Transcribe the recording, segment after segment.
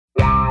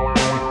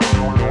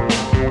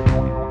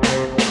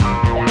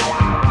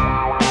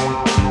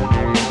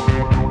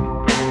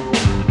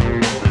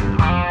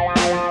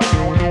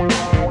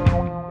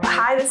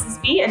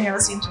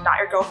Not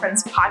Your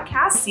Girlfriend's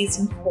podcast,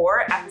 season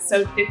 4,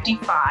 episode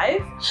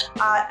 55.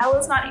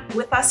 Ella's not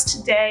with us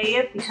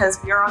today because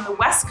we are on the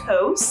West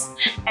Coast,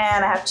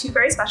 and I have two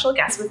very special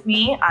guests with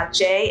me,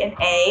 J and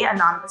A,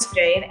 anonymous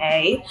J and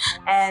A,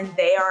 and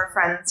they are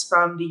friends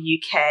from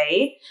the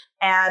UK.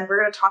 And we're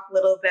going to talk a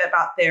little bit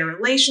about their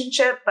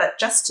relationship. But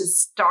just to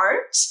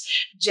start,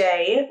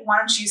 Jay, why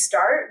don't you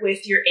start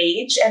with your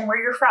age and where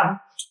you're from?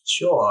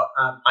 Sure.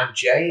 I'm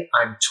Jay.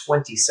 I'm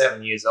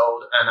 27 years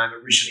old, and I'm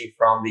originally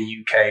from the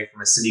UK,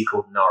 from a city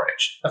called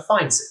Norwich. A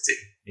fine city,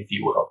 if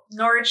you will.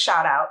 Norwich,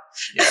 shout out.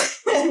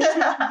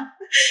 Yeah.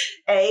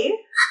 A?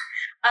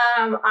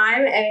 I'm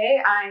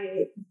A.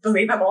 I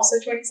believe I'm also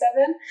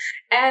 27,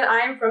 and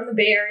I'm from the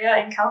Bay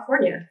Area in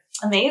California.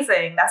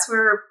 Amazing. That's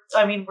where,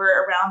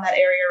 we're around that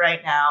area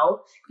right now.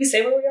 Can we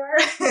say where we are?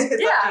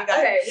 Yeah,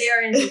 okay. We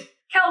are in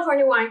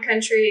California wine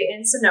country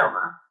in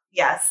Sonoma.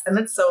 Yes, and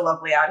it's so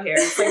lovely out here.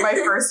 It's like my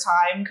first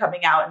time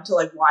coming out into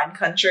like wine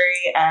country,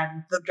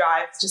 and the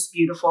drive's just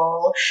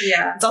beautiful.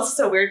 Yeah. It's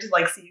also so weird to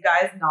like see you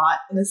guys not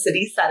in a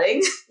city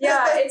setting.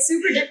 Yeah, it's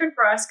super different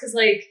for us because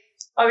like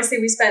obviously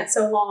we spent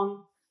so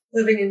long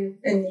living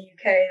in the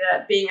UK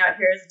that being out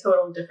here is a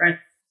total different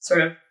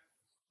sort of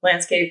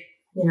landscape,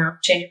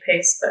 change of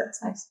pace, but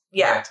it's nice.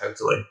 Yeah,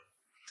 totally.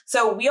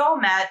 So we all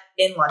met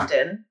in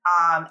London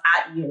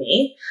at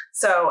uni.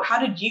 So how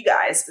did you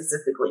guys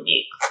specifically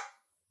meet?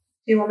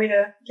 Do you want me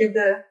to give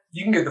the...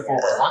 You can give the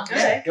 411.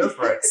 Okay. Yeah, go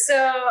for it.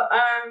 So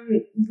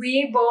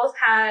we both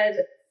had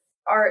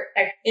art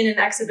in an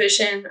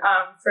exhibition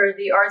for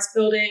the arts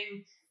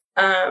building.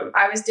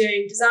 I was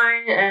doing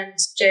design and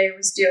Jay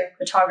was doing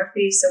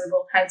photography. So we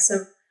both had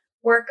some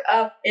work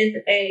up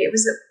in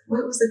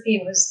what was the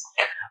theme?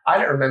 I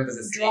don't remember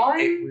the drawing.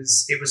 Theme.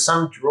 It was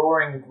some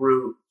drawing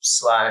group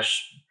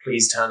 /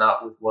 please turn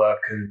up with work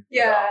and...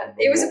 Yeah,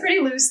 it was a pretty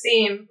loose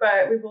theme,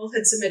 but we both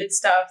had submitted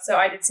stuff. So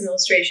I did some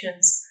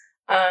illustrations.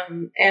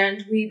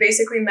 And we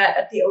basically met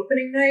at the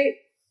opening night.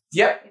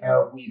 Yep.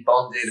 We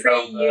bonded free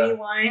over... uni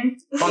wine.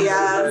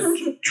 Yeah.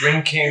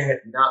 Drinking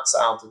nuts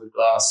out of a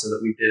glass so that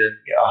we didn't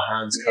get our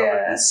hands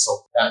covered with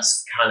salt.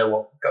 That's kind of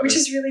what got which us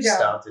is really dumb,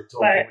 started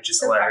talking, which is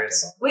so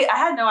hilarious. practical. Wait, I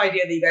had no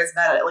idea that you guys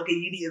met at like a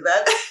uni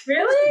event.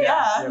 Really?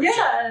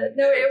 Yeah.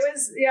 No, it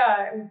was,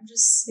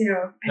 just,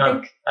 I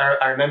think...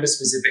 I remember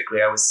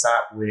specifically I was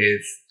sat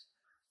with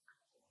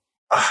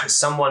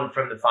someone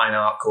from the fine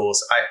art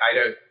course. I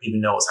don't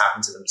even know what's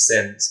happened to them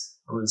since.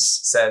 I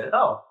said,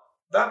 oh,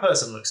 that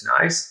person looks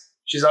nice.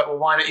 She's like, well,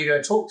 why don't you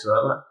go talk to her?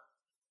 I'm like,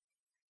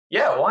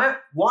 yeah,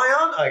 why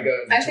aren't I going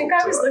to talk to her? I think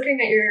I was looking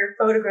at your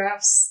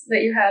photographs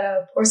that you had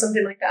up or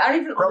something like that. I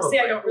don't even, honestly,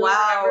 I don't really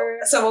remember.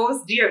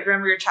 So do you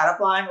remember your chat up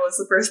line? What was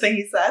the first thing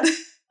you said?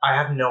 I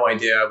have no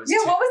idea. What was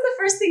the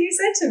first thing you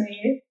said to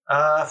me?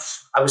 I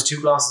was 2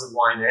 glasses of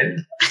wine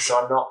in, so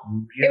I'm not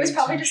really It was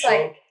probably just sure.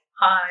 like,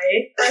 hi,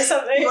 or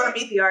something. You want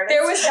to meet the artist?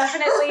 There was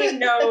definitely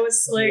no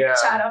slick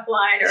chat up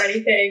line or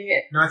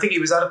anything. No, I think it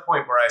was at a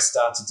point where I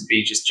started to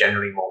be just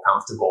generally more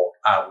comfortable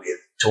with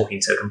talking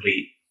to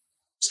complete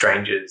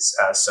strangers.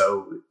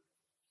 So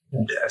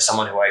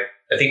someone who I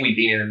think we'd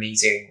been in a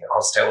meeting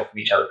across the table from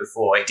each other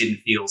before, I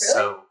didn't feel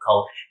so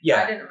cold.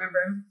 Yeah. I didn't remember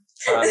him.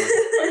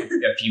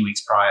 A few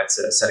weeks prior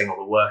to setting all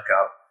the work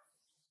up.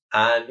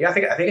 And yeah, I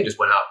think I just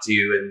went up to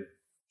you and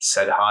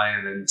said hi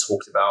and then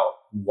talked about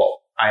what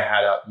I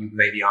had up. You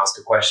maybe asked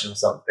a question or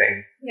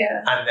something.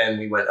 Yeah. And then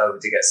we went over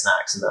to get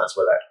snacks, and that's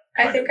where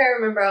that... I think I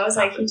remember. I was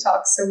like, he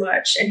talks so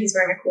much and he's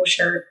wearing a cool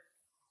shirt.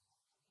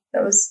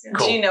 That was... Yeah.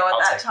 Cool. Do you know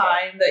at that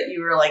time that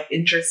you were like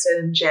interested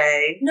in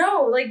Jay?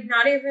 No, like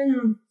not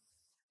even...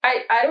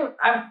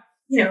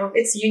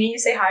 it's uni, you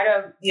say hi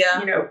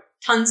to,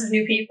 tons of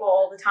new people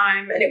all the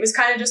time. And it was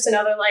kind of just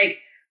another like,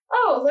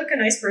 oh, look, a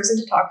nice person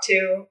to talk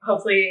to.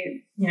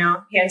 Hopefully,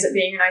 he ends up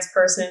being a nice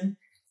person.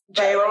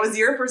 Jay, what was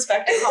your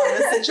perspective on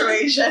this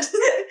situation?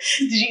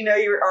 Did you know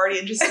you were already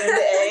interested in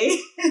A?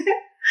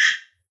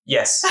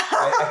 Yes,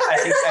 I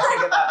think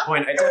at that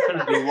point I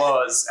definitely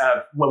was.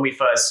 When we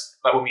first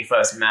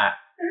met,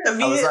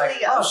 I was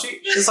like, oh,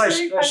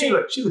 she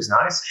looks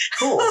nice,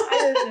 cool.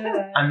 I didn't know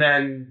that. And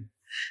then,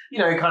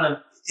 kind of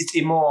it's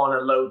more on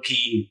a low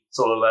key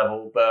sort of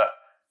level, but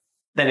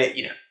then it,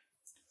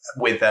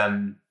 with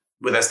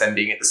us then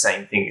being at the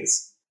same thing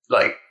is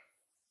like,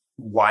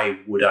 why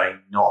would I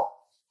not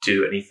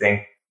do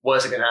anything?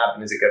 Worst that can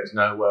happen is it goes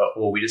nowhere,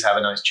 or we just have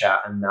a nice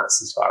chat, and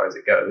that's as far as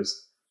it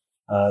goes.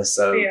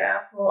 Yeah,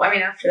 well,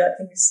 after that,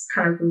 things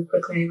kind of moved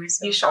quickly anyway.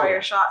 So. You shot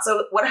your shot.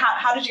 So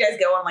how did you guys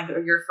go on like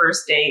your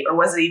first date, or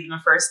was it even a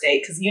first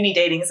date? Because uni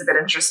dating is a bit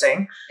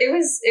interesting. It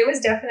was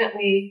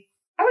definitely,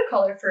 I would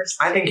call it a first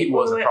date. I think it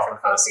was a proper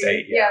first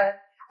date. Yeah.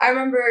 I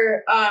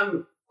remember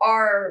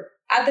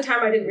at the time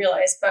I didn't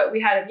realize, but we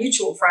had a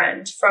mutual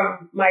friend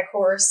from my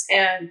course,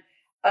 and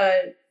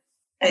I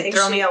think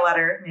throw me a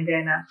letter. Maybe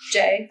I know.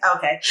 Jay.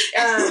 Okay.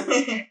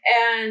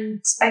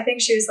 And I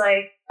think she was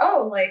like,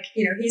 oh, like,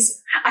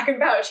 I can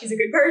vouch he's a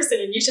good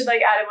person and you should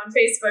like add him on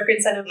Facebook and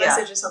send him a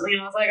message or something.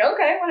 And I was like,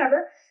 okay,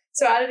 whatever.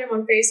 So I added him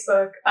on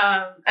Facebook.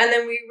 And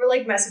then we were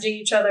like messaging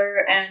each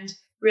other and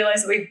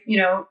realized that we,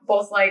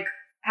 both like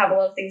have a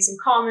lot of things in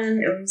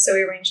common, and so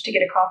we arranged to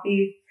get a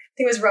coffee. I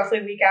think it was roughly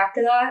a week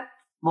after that.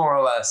 More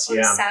or less, On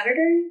a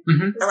Saturday?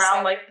 Mhm.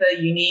 Around like the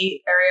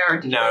uni area, or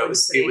did you No, go it to the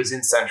was, city? it was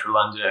in central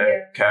London at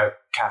a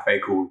cafe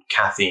called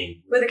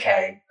Caffeine. With a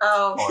K.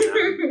 Oh,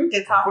 On,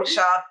 good coffee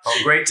shop.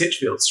 on Great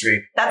Titchfield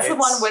Street. That's the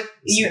It's- one with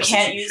it's you next to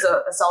can't Shoe use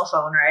Shop. a cell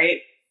phone,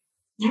 right?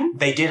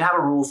 They did have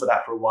a rule for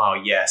that for a while,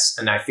 yes,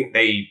 and I think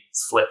they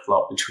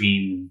flip-flop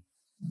between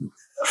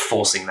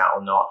forcing that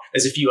or not.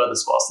 There's a few other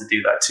spots that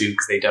do that too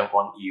because they don't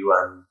want you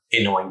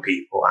annoying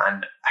people.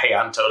 And hey,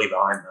 I'm totally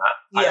behind that.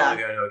 I Yeah. don't want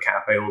to go to a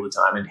cafe all the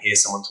time and hear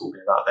someone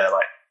talking about their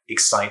like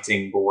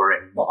exciting,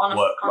 boring Well, on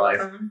work a life.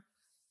 phone.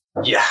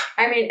 Yeah,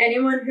 I mean,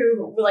 anyone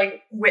who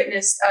like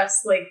witnessed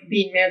us like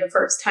being there the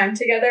first time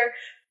together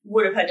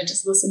would have had to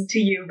just listen to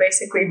you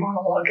basically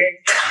monologuing.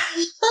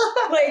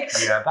 Like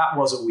yeah, that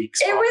was a weak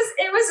spot.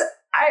 it was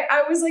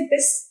I was like,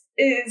 this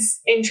is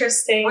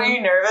interesting. Were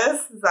you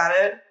nervous? Is that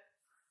it?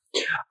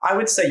 I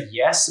would say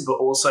yes, but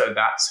also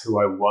that's who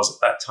I was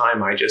at that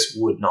time. I just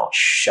would not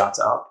shut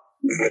up.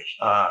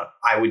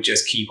 I would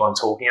just keep on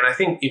talking. And I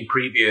think in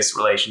previous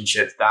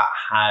relationships, that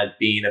had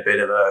been a bit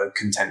of a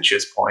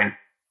contentious point.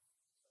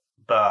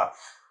 But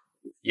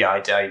yeah,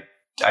 I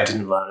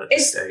didn't learn at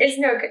this stage.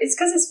 It's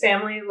because his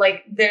family,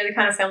 like, they're the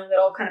kind of family that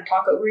all kind of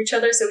talk over each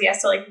other, so he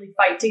has to like really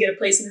fight to get a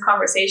place in the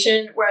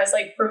conversation. Whereas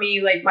like for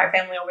me, like my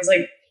family always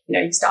like, you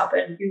know, you stop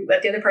and you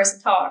let the other person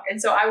talk.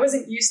 And so I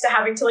wasn't used to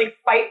having to like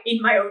fight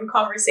in my own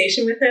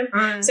conversation with him.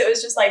 So it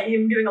was just like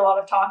him doing a lot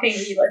of talking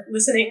and me like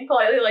listening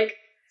politely, like,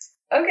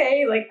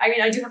 okay, like, I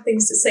mean, I do have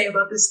things to say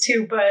about this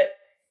too, but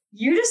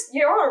you're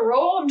on a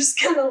roll. I'm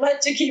just gonna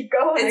let you keep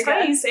going. It's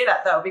funny you say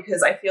that though,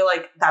 because I feel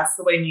like that's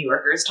the way New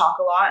Yorkers talk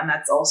a lot, and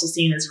that's also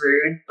seen as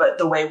rude. But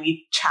the way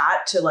we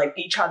chat to like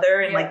each other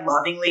and like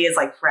lovingly as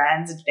like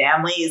friends and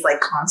family is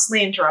like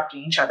constantly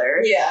interrupting each other.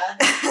 Yeah,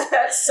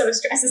 that so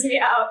stresses me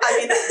out. I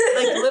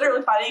mean, like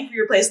literally fighting for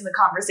your place in the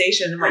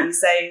conversation, and what you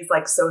say is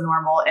like so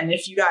normal. And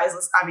if you guys,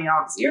 I mean,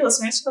 obviously you're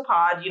listeners to the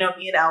pod, you know,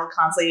 me and Elle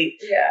constantly,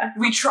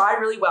 we try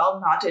really well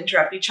not to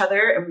interrupt each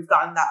other, and we've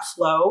gotten that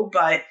flow,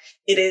 but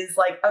it is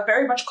like a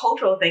very much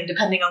cultural thing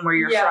depending on where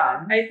you're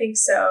from. I think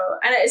so.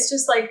 And it's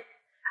just like,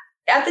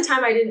 at the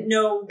time I didn't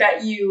know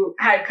that you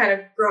had kind of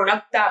grown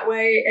up that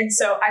way, and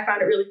so I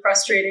found it really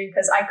frustrating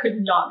because I could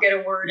not get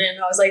a word in.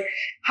 I was like,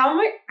 how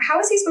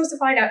is he supposed to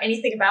find out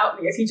anything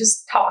about me if he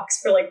just talks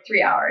for like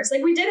 3 hours?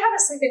 Like, we did have a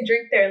second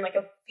drink there and like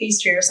a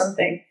pastry or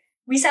something.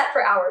 We sat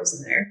for hours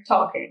in there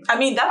talking. I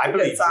mean, that's a good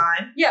believe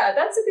sign. Yeah,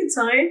 that's a good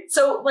sign.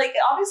 So like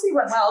it obviously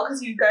went well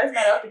because you guys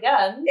met up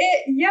again.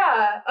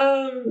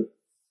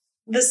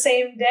 The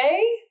same day.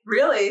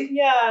 Really?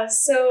 Yeah,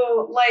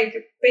 so like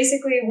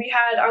basically we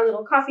had our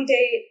little coffee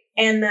date,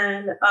 and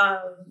then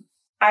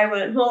I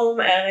went home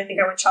and I think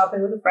I went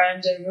shopping with a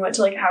friend, and we went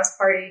to like a house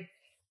party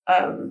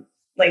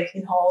like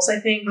in Halls, I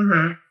think.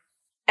 Mm-hmm.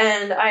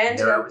 And I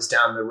ended No, up it was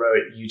down the road.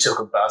 You took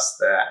a bus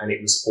there, and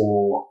it was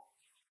all.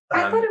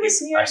 I thought it was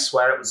near. I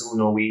swear it was all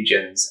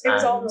Norwegians. It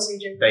was all and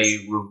Norwegians.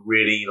 They were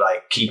really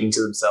like keeping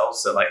to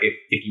themselves. So like,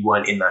 if you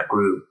weren't in that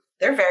group,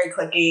 They're very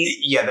cliquey.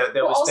 yeah,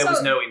 there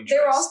was no interest. They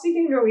were all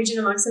speaking Norwegian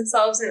amongst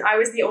themselves, and I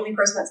was the only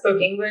person that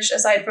spoke English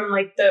aside from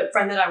like the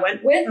friend that I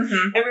went with.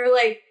 Mm-hmm. And we were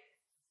like,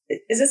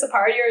 is this a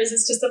party or is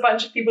this just a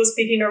bunch of people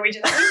speaking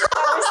Norwegian that we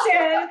don't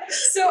understand?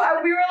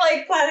 So we were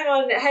like planning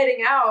on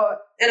heading out,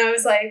 and I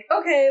was like,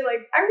 okay,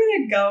 like I'm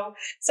gonna go.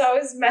 So I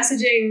was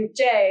messaging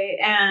Jay,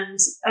 and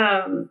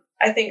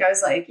I think I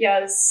was like, yeah,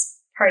 this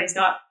party's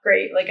not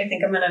great. Like I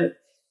think I'm gonna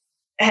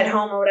head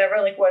home or whatever.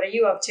 Like, what are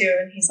you up to?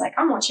 And he's like,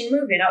 I'm watching a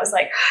movie. And I was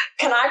like,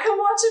 can I come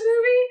watch a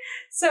movie?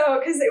 So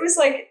because it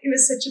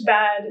was such a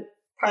bad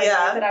party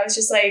that I was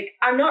just like,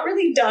 I'm not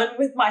really done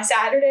with my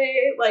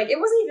Saturday. Like, it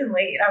wasn't even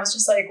late. I was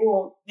just like,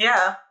 well,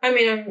 Yeah. I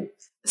mean,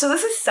 So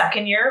this is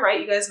second year, right?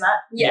 You guys met?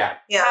 yeah,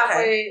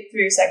 halfway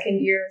through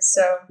second year.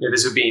 So Yeah,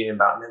 this would be in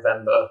about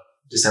November,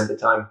 December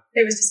time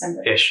it was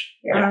December. ish.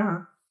 Yeah.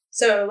 Mhm.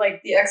 So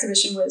like the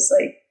exhibition was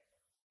like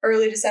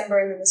early December,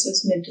 and then this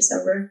was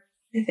mid-December,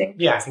 I think.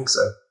 Yeah, I think so.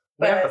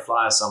 We have the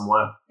flyer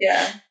somewhere.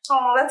 Yeah.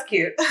 Oh, that's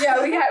cute.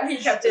 Yeah, we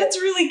kept it. That's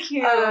really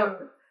cute.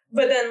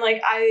 But then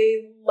like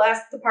I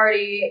left the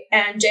party,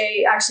 and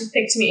Jay actually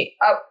picked me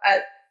up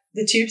at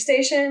the tube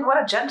station.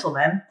 What a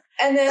gentleman.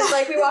 And then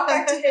like we walked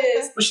back to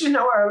his. But she didn't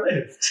know where I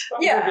lived.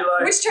 Yeah, Be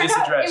like, which turned this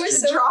out address it was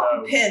should so Drop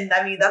go. a pin.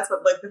 I mean, that's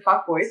what like the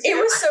fuckboys do. It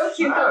was so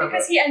cute though, Wow.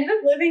 because he ended up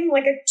living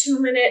like a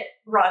 2-minute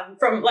run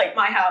from like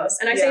my house.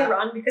 And I say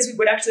run because we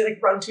would actually like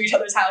run to each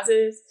other's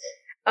houses.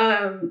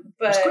 It's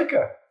But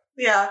quicker.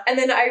 Yeah. and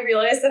then I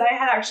realized that I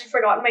had actually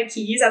forgotten my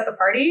keys at the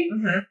party.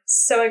 Mm-hmm.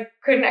 So I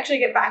couldn't actually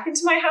get back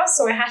into my house,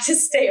 so I had to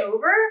stay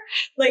over.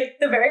 Like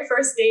the very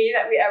first day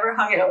that we ever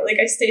hung out, like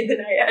I stayed the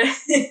night at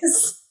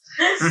his.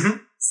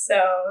 Mhm. So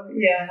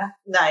yeah.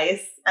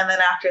 Nice. And then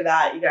after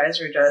that, you guys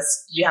were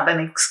just, did you have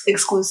an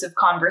exclusive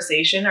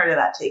conversation, or did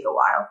that take a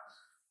while?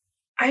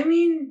 I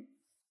mean,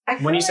 I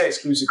feel When you like- say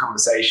exclusive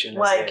conversation, as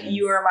Like, in-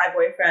 you are my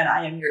boyfriend,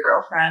 I am your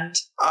girlfriend.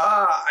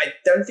 I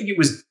don't think it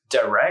was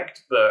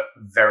direct, but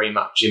very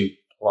much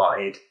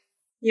implied.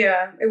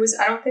 Yeah, it was.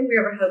 I don't think we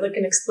ever had like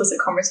an explicit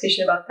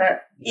conversation about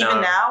that.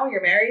 Even now,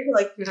 you're married.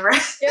 Like you're the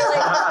Yeah,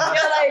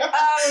 like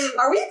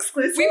are we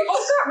exclusive? we both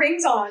got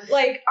rings on.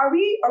 Like, are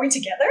we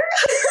together?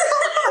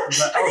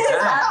 But, oh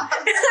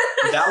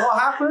damn! Is that what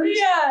happened?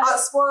 Yeah.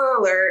 Spoiler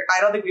alert,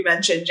 I don't think we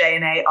mentioned Jay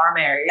and A are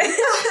married.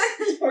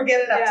 We're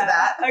getting up to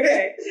that.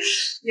 Okay.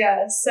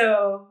 Yeah,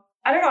 so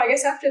I don't know, I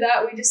guess after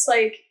that we just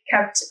like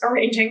kept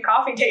arranging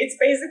coffee dates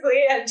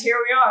basically, and here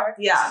we are.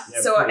 Yeah.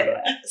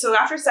 So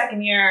after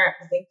second year,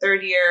 I think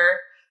third year,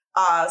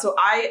 so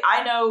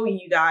I know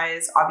you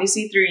guys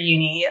obviously through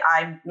uni.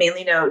 I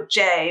mainly know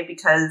Jay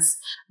because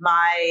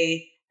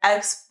my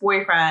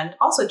ex-boyfriend,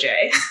 also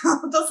Jay,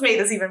 just made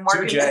this even more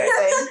confusing.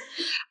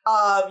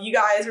 You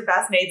guys were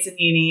best mates in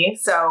uni,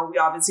 so we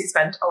obviously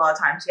spent a lot of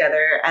time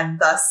together, and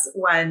thus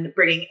when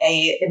bringing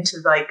A into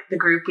like the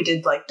group, we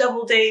did like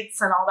double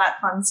dates and all that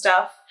fun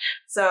stuff.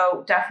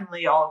 So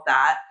definitely all of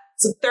that.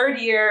 So third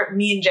year,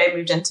 me and Jay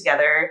moved in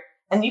together,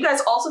 and you guys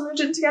also moved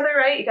in together,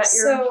 right? You got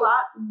your own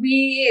flat?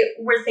 We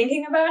were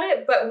thinking about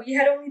it, but we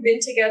had only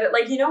been together,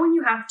 like, you know, when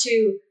you have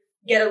to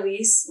get a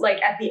lease like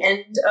at the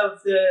end of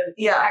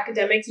the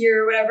academic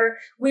year or whatever,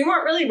 we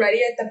weren't really ready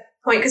at the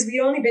point because we'd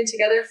only been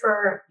together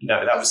for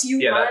a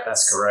few months.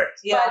 That's correct.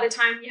 By the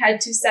time we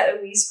had to set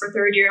a lease for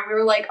third year, and we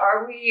were like,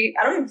 are we,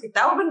 I don't even think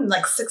that would have been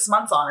like 6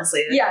 months,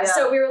 honestly. Yeah,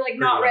 so we were like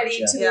not ready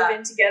to move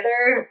in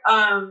together.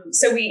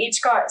 So we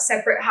each got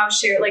separate house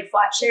share, like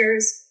flat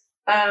shares.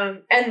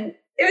 And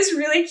it was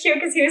really cute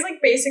because he was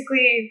like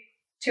basically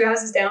 2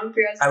 houses down,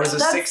 3 houses down.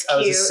 I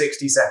was a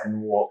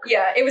 60-second walk.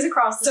 Yeah, it was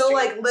across the street.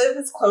 like live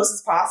as close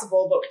as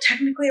possible, but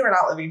technically we're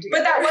not living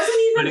together. But that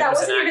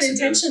wasn't even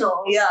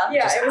intentional. Yeah,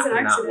 it was an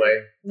accident. That way.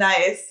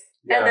 Nice.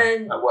 Yeah, and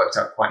then that worked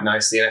out quite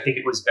nicely, and I think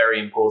it was very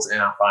important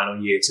in our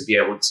final year to be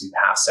able to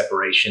have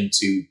separation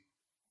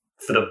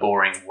for the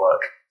boring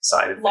work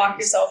side of lock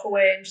things. yourself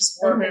away and just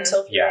work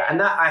until 3 and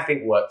that I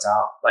think worked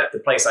out. Like the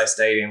place I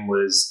stayed in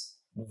was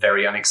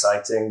very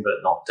unexciting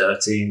but not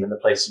dirty, and the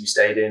place you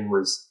stayed in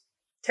was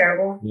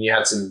terrible. You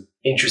had some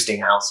interesting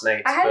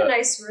housemates. I had a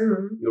nice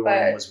room, your but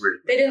room was really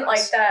they didn't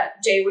nice. like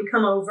that Jay would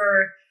come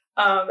over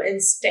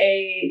and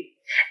stay.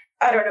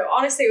 I don't know.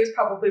 Honestly, it was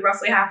probably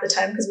roughly half the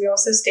time because we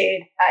also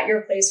stayed at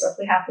your place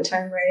roughly half the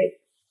time, right?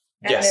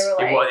 And yes,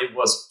 they were like, it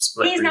was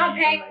split. He's not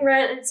paying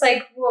rent. And it's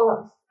like,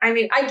 well, I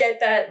mean, I get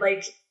that.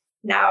 Like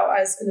now,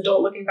 as an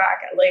adult looking back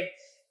at like,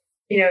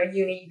 you know,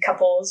 uni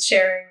couples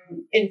sharing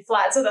in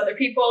flats with other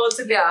people, it's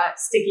a bit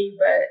sticky,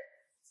 but.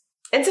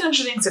 It's an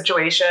interesting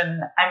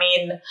situation. I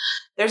mean,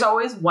 there's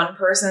always one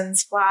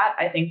person's flat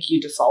I think you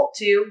default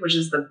to, which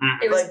is the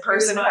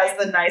person who has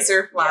the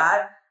nicer flat.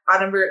 Yeah. I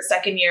remember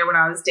second year when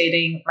I was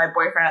dating my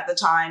boyfriend at the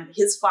time,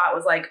 his flat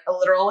was like a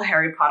literal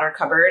Harry Potter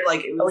cupboard.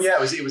 Like it was. Oh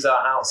yeah, it was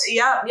our house.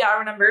 Yeah, I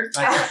remember.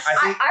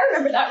 I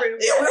remember that room.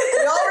 We all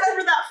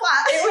remember that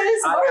flat. It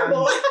was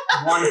horrible.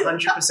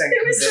 100%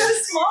 It was so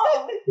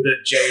small. That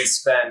Jay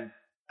spent.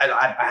 And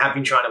I have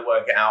been trying to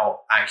work it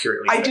out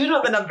accurately. I do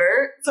know the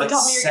number, so like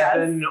tell me your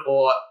 7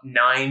 or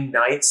 9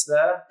 nights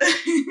there.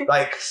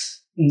 Like,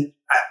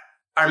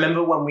 I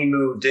remember when we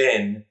moved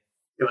in,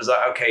 it was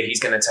like, okay, he's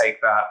going to take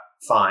that.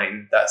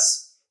 Fine,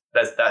 that's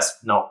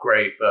not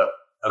great, but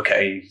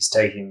okay, he's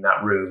taking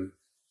that room.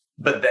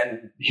 But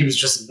then he was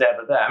just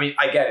never there. I mean,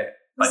 I get it.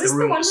 Was like this the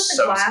room the one was with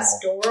so the glass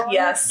small. door on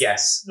Yes. it?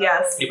 Yes.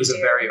 Yes. It was a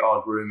very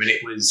odd room, and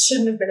it was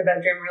shouldn't have been a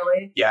bedroom,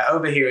 really. Yeah,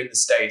 over here in the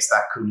States,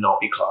 that could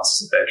not be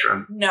classed as a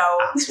bedroom. No.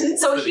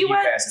 So he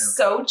went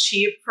so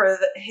cheap for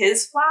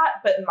his flat,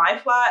 but in my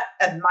flat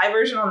and my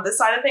version on this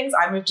side of things,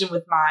 I moved in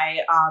with my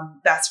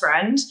best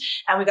friend,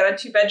 and we got a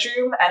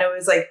 2-bedroom, and it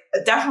was like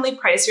definitely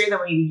pricier than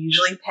we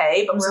usually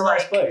pay. But we're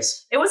like,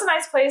 it was a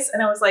nice place,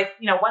 and it was like,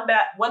 you know,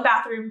 one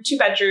bathroom, 2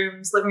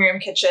 bedrooms, living room,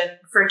 kitchen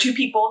for 2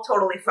 people,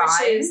 totally fine.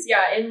 Which is,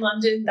 in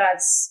London,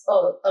 that's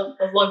a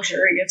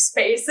luxury of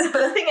space. But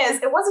the thing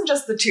is, it wasn't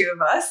just the 2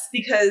 of us,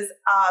 because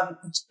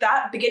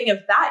that beginning of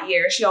that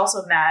year, she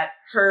also met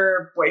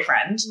her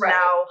boyfriend,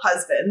 now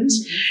husband,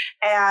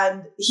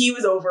 and he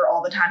was over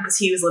all the time because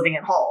he was living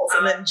in halls,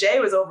 and then Jay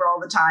was over all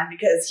the time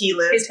because he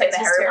lived in the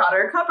Harry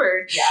Potter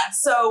cupboard. Yeah.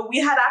 So we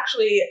had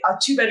actually a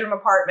 2-bedroom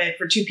apartment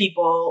for 2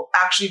 people,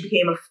 actually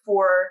became a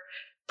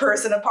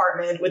 4-person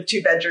apartment with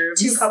 2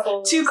 bedrooms, 2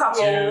 couples. It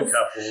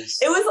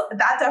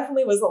that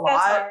definitely was a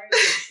lot.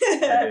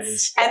 It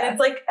is. And it's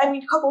like, I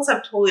mean, couples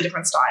have totally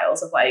different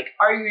styles of like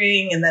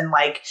arguing, and then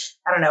like,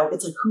 I don't know,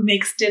 it's like who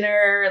makes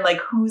dinner, and like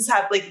who's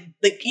have like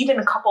even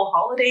a couple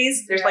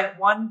holidays. There's like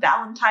one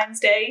Valentine's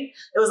Day.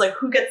 It was like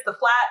who gets the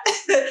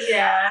flat.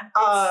 Yeah.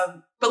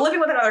 But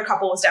living with another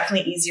couple was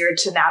definitely easier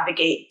to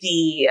navigate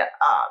the,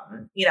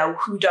 you know,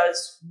 who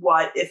does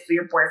what if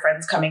your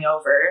boyfriend's coming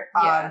over.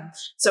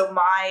 So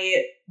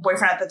my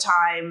boyfriend at the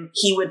time,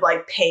 he would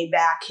like pay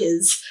back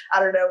his,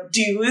 I don't know,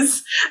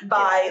 dues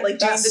by like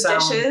doing the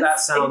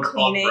dishes and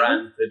cleaning. On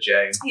brand for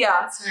Jay. Yeah.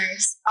 That's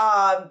nice.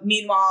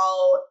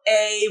 Meanwhile,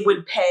 A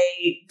would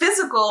pay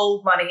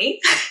physical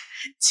money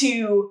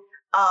to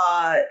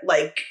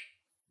like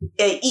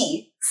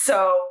E.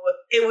 So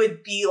it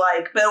would be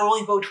like, but it would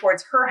only go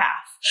towards her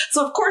half.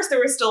 So of course there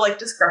were still like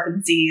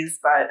discrepancies,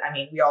 but I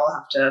mean, we all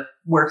have to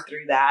work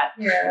through that.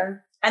 Yeah.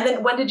 And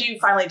then when did you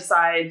finally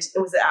decide?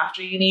 Was it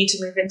after uni to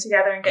move in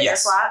together and get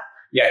Yes. your flat?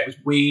 Yeah, it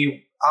was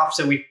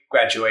after we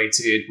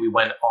graduated, we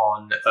went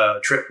on a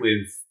trip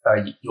with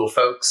your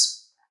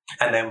folks,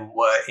 and then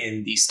were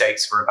in the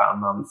States for about a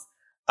month.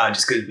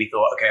 Just because we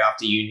thought, okay,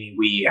 after uni,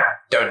 we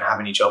don't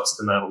have any jobs at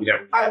the moment. We don't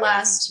really Our have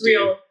last anything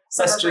to do. real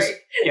summer break.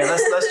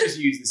 let's just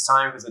use this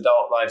time because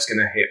adult life's going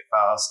to hit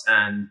fast,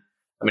 and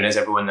I mean, as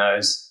everyone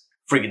knows,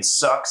 freaking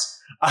sucks.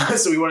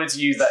 So we wanted to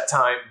use that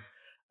time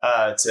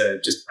to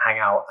just hang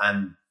out,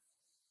 and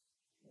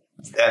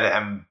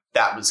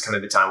that was kind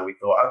of the time where we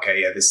thought,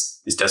 okay, yeah,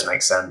 this does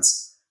make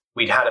sense.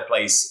 We'd had a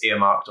place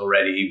earmarked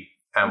already.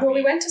 And Well,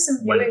 we went to some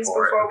went viewings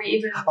for it. before we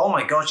even. Oh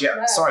my god, yeah.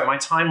 Yeah. Sorry, my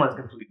timeline's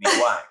completely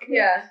whack.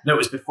 Yeah. No, it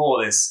was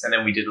before this, and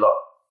then we did a lot.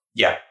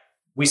 Yeah.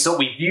 We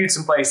viewed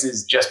some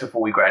places just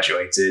before we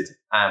graduated,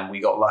 and we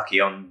got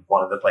lucky on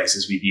one of the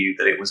places we viewed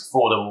that it was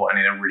affordable and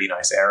in a really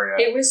nice area.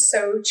 It was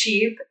so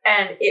cheap,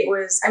 and it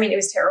was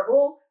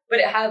terrible, but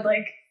it had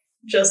like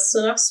just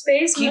enough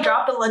space. Can you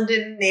drop the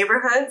London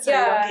neighborhood so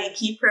Yeah. you don't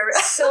gatekeep her?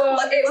 So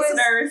London it was,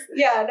 listeners.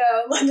 yeah,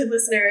 no, London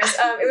listeners.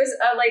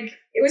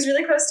 It was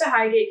really close to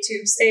Highgate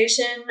Tube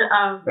Station.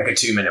 Like a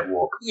 2-minute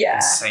walk. Yeah.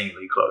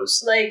 Insanely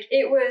close. Like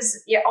it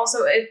was, yeah,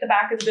 also at the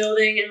back of the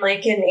building in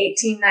like an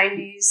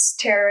 1890s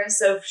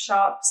terrace of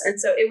shops. And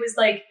so it was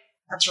like,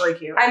 That's really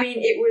cute. I mean,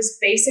 it was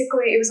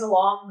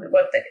along,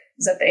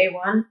 is that the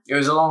A1? It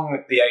was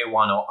along the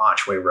A1 or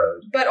Archway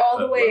Road. But all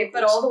the Of way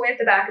locals. at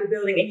the back of the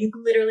building, and you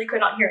literally could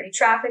not hear any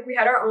traffic. We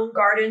had our own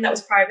garden that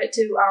was private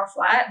to our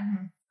flat.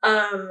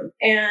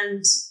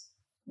 And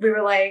we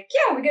were like,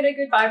 yeah, we get a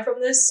good vibe from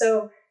this.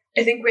 So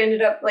I think we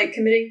ended up like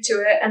committing to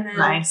it. And then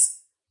Nice.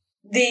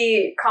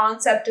 the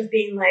concept of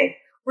being like,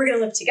 we're going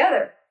to live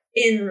together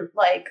in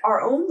like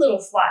our own little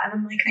flat. And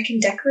I'm like, I can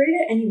decorate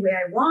it any way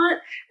I want.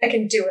 I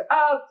can do it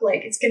up.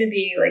 Like, it's going to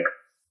be like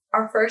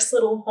our first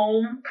little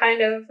home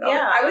kind of.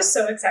 Yeah. I was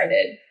so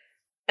excited.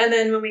 And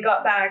then when we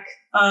got back,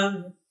 I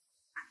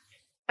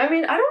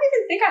mean, I don't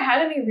even think I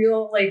had any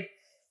real like,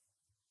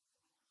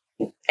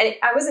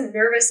 I wasn't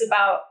nervous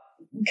about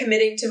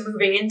committing to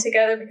moving in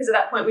together because at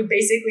that point we'd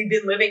basically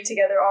been living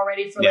together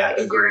already for like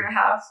a year and a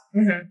half,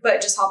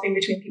 but just hopping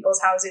between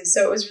people's houses.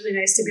 So it was really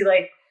nice to be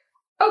like,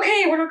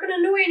 okay, we're not going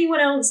to annoy anyone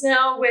else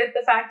now with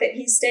the fact that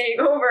he's staying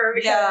over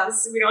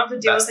because we don't have to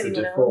deal That's with the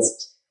anyone default.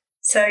 else.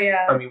 So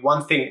yeah. I mean,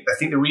 one thing, I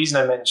think the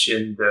reason I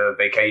mentioned the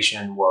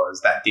vacation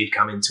was that did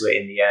come into it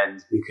in the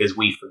end because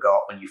we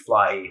forgot when you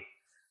fly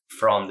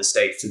from the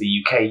States to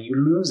the UK, you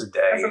lose a I'm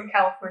day. from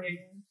California.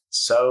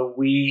 So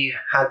we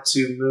had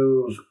to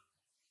move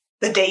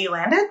The day you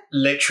landed?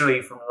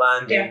 literally from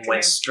landing, afternoon.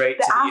 went straight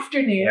The to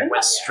afternoon?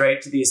 went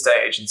straight to the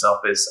estate agent's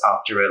office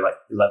after a like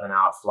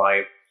 11-hour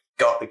flight,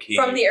 got the key.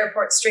 From the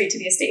airport straight to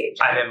the estate.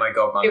 And then my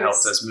godmom It helped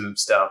was- us move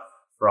stuff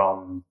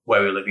from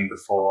where we were living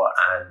before,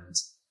 and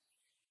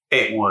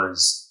it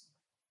was,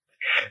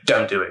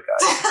 don't do it,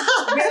 guys.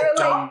 We were like,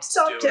 Don't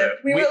stop do it. it.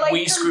 We were like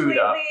we screwed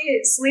up. completely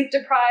sleep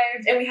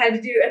deprived, and we had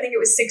to do, I think it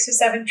was 6 or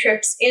 7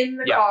 trips in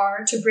the Yeah.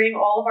 car to bring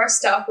all of our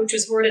stuff, which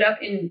was hoarded up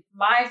in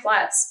my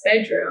flat's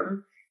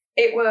bedroom.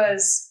 It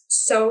was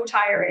so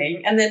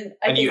tiring. And then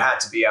I And think, you had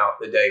to be out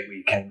the day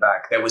we came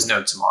back. There was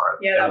no tomorrow.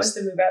 yeah, There that was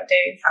the move out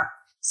day. Yeah.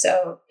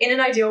 So in an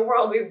ideal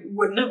world, we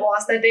wouldn't have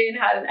lost that day and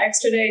had an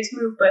extra day to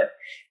move, but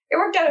it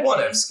worked out okay. What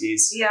if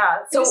skis? Yeah.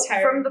 So was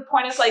tiring. from the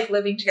point of like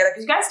living together,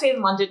 because you guys stayed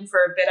in London for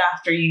a bit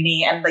after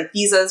uni and like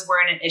visas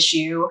weren't an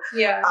issue.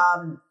 Yeah.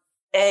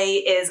 A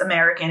is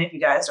American, if you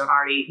guys don't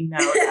already know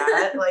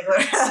that. Like,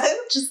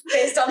 just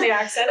Based on the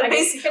accent, I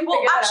guess you can well,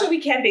 figure that actually, out.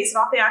 we can base it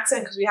off the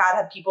accent because we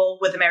had people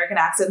with American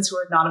accents who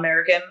are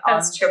non-American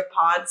That's on true. the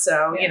pod.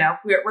 So, Yeah. you know,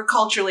 we're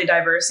culturally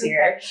diverse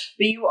here. Okay.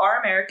 But you are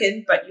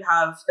American, but you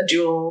have a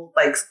dual,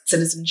 like,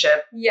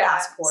 citizenship. Yeah.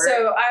 passport.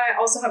 So I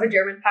also have a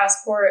German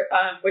passport,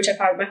 which I've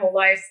had my whole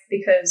life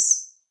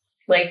because,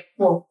 like,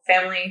 well,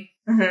 family.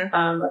 Mm-hmm.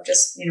 I've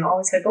just,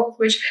 always had both,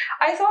 which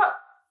I thought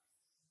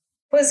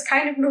was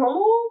kind of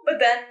normal, but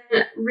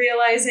then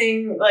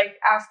realizing, like,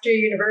 after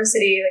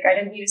university, like, I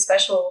didn't need a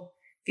special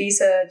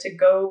visa to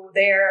go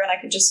there, and I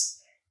could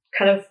just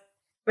kind of,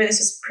 this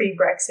was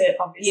pre-Brexit,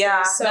 obviously.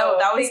 Yeah, so no,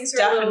 that was things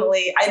were a little-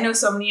 definitely. I know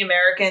so many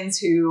Americans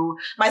who,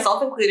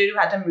 myself included, who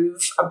had to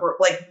move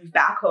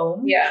back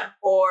home, Yeah.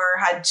 or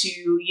had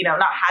to,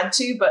 not had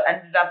to, but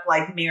ended up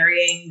like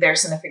marrying their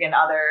significant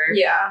other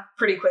Yeah.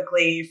 pretty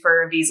quickly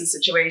for a visa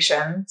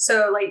situation.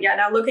 So, like, yeah,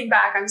 now looking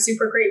back, I'm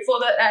super grateful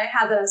that I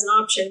had that as an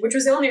option, which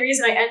was the only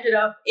reason I ended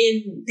up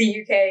in the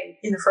UK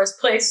in the first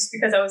place, was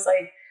because I was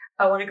like,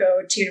 I want to go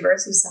to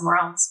university somewhere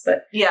else.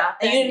 But Yeah,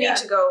 and you didn't Yeah. need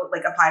to go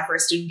like apply for a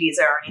student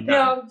visa or anything.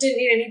 no, didn't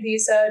need any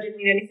visa, didn't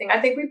need anything. I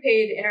think we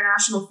paid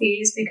international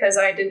fees because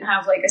I didn't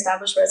have like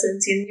established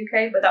residency in the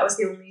UK, but that was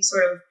the only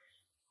sort of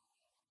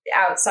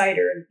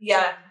outsider.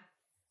 Yeah.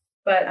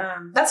 But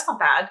that's not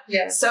bad.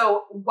 yeah.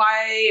 So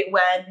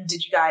when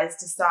did you guys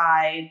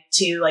decide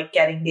to like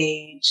get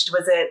engaged?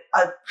 Was it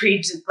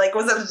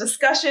was it a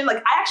discussion? Like,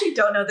 I actually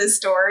don't know this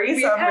story,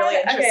 so I'm really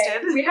interested.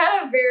 Okay, we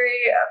had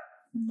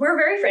we're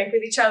very frank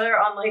with each other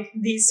on like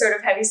these sort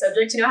of heavy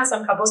subjects. You know how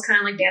some couples kind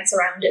of like dance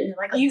around it and they're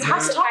like, You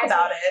have to talk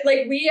about it.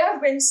 Like, we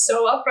have been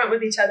so upfront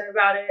with each other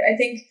about it. I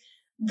think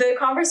the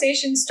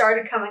conversation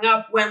started coming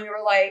up when we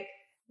were like,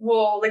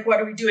 well, like, what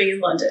are we doing in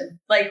London?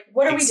 Like,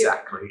 what are we doing?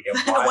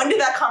 Yeah, When did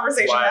that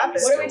conversation happen?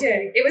 What are we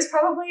doing? It was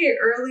probably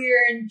earlier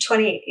in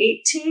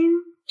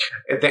 2018.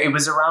 It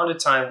was around a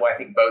time where I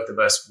think both of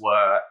us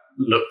were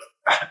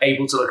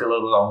able to look a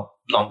little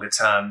longer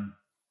term.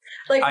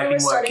 Like, we were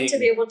starting to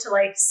be able to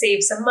like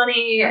save some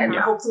money and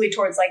hopefully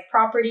towards like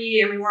property,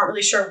 and we weren't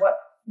really sure what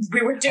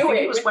we were doing. I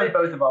think it was when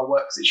both of our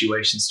work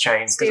situations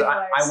changed, because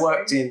I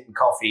worked in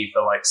coffee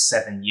for like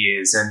 7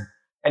 years, and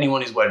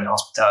anyone who's worked in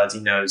hospitality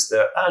knows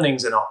that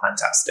earnings are not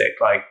fantastic.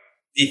 Like,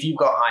 if you've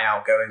got high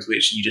outgoings,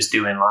 which you just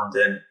do in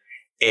London,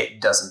 it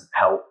doesn't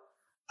help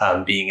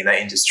being in that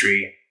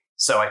industry.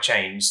 So I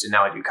changed, and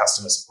now I do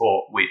customer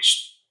support,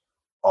 which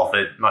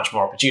offered much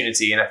more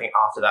opportunity. And I think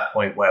after that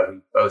point where we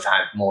both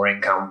had more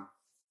income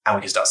and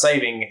we could start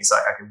saving, it's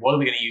like, okay, what are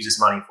we going to use this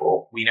money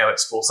for? We know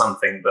it's for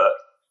something, but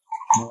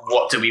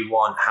what do we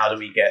want? How do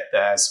we get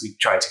there? So we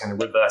tried to kind of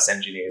reverse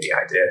engineer the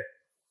idea.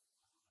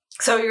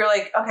 So you're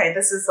like, okay,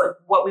 this is like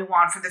what we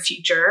want for the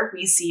future.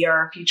 We see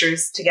our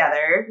futures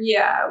together.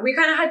 Yeah, we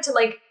kind of had to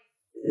like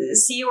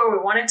see where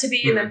we wanted to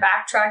be and then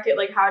backtrack it.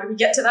 Like, how do we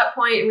get to that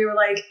point? And we were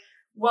like,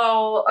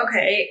 well,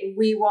 okay,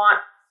 we want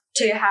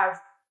to have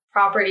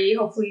property,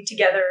 hopefully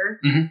together.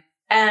 Mm-hmm.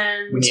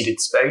 And we needed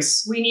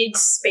space. We need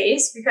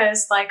space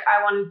because like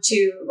I wanted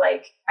to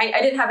like,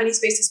 I didn't have any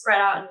space to spread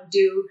out and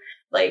do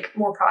like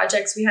more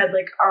projects. We had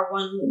like our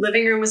one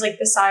living room was like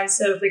the size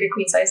of like a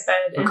queen size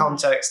bed. For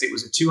context, it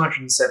was a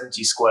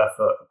 270 square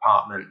foot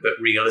apartment, but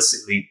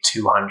realistically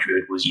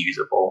 200 was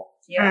usable.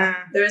 Yeah,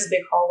 there was a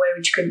big hallway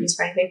which you couldn't use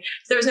for anything.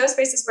 So there was no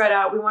space to spread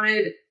out. We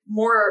wanted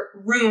more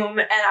room,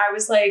 and I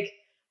was like,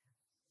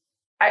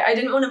 I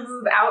didn't want to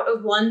move out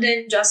of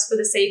London just for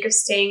the sake of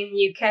staying in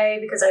the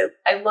UK because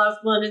I loved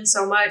London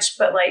so much,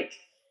 but like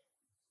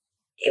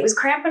it was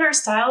cramping our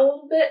style a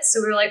little bit. So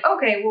we were like,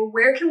 okay, well,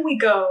 where can we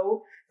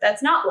go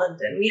that's not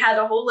London? We had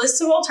a whole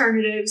list of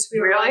alternatives.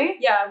 We were really?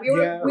 We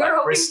were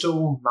hoping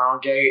Bristol,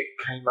 Margate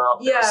came up.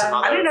 Yeah,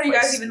 I didn't know you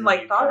guys even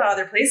like thought about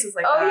other places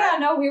like that. Oh yeah,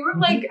 no, we were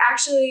like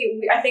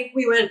actually. I think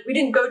we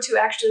didn't go to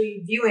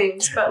actually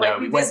viewings, but like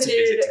we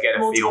visited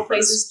multiple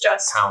places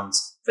just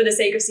towns for the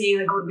sake of seeing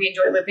like would we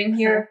enjoy living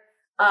here,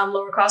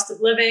 lower cost of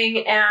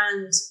living,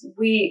 and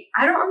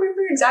I don't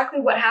remember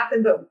exactly what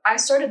happened, but I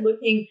started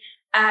looking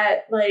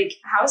at like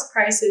house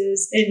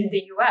prices in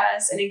the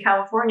US and in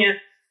California.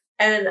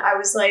 And I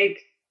was like,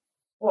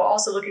 well,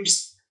 also looking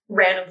just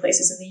random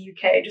places in the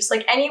UK, just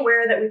like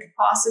anywhere that we could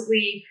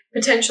possibly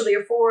potentially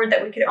afford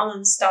that we could own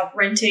and stop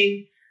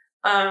renting,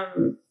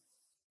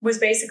 was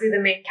basically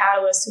the main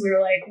catalyst. And we were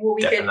like, well,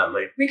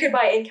 we could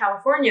buy in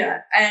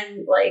California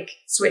and like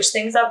switch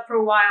things up for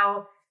a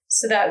while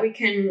so that we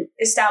can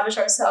establish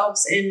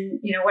ourselves in,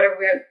 whatever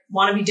we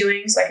want to be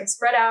doing, so I can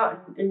spread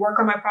out and work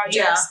on my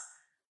projects,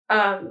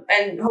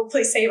 and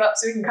hopefully save up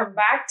so we can come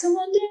back to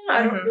London.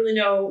 I don't really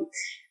know.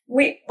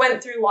 We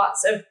went through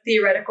lots of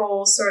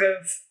theoretical sort of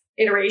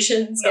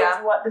iterations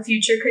of what the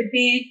future could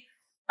be.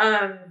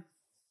 And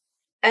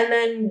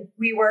then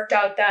we worked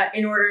out that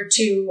in order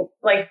to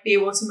like be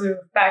able to move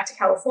back to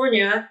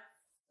California,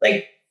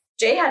 like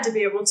Jay had to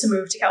be able to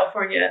move to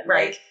California.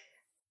 Right.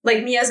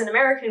 Like me as an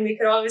American, we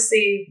could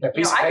obviously, I could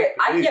piece of cake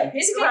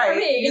for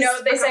me.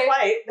 They say,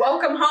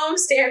 welcome home,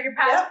 stamp your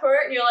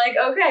passport. And you're like,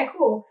 okay,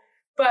 cool.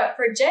 But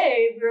for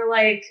Jay, we were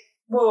like,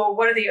 well,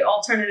 what are the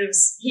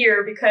alternatives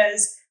here?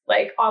 Because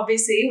like,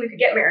 obviously, we could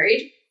get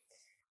married.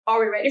 Are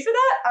we ready for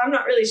that? I'm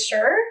not really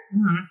sure.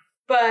 Mm-hmm.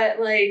 But,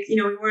 like,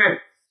 we weren't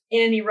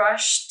in any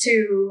rush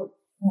to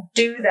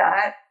do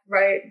that,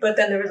 right? But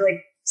then there was,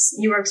 like,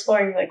 you were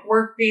exploring, like,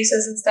 work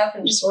visas and stuff,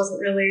 and it just wasn't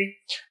really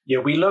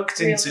we looked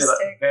into,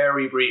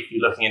 very briefly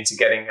looking into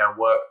getting a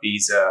work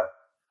visa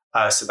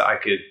so that I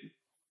could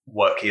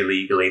work here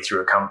legally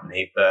through a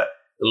company. But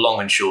the long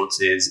and short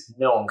is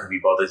no one could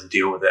be bothered to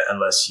deal with it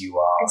unless you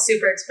are... It's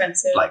super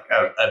expensive. Like,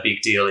 a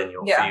big deal in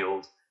your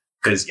field.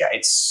 Because,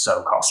 it's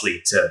so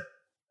costly to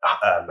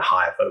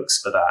hire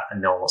folks for that,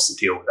 and no one wants to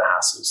deal with the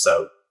hassle.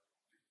 So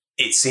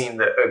it seemed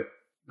that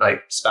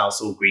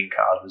spousal green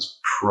card was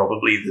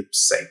probably the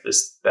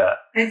safest bet.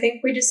 I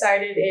think we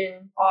decided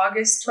in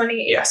August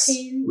 2018. Yes,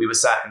 we were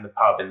sat in the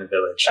pub in the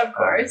village. Of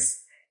course.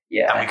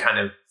 And we kind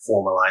of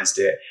formalized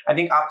it. I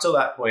think up till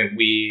that point,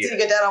 we... Did you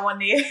get down on one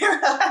knee?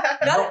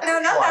 not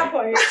that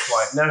point.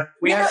 No,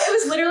 it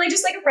was literally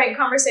just like a frank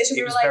conversation.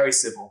 It was very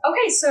civil.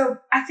 Okay, so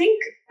I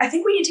think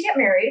we need to get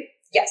married.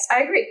 Yes,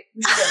 I agree.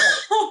 We should get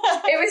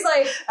married. It was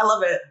like... I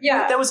love it.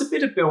 Yeah. There was a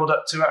bit of build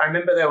up to it. I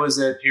remember there was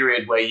a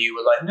period where you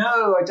were like,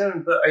 no, I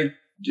don't, but I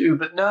do,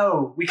 but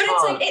no, we can't. But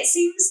it's like, it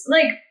seems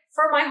like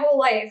for my whole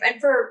life, and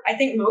for I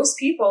think most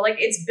people, like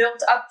it's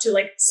built up to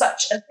like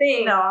such a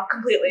thing. No,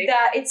 completely.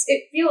 That it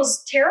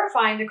feels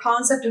terrifying, the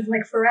concept of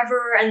like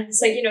forever, and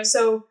it's like, you know,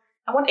 so.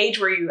 At what age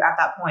were you at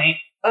that point?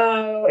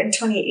 Oh, in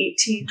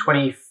 2018.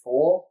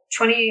 24?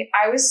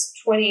 I was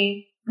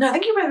 20. No, I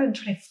think you might have been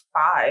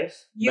 25.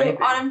 Maybe.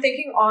 I'm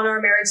thinking on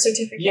our marriage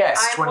certificate. Yes,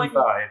 I'm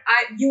 25.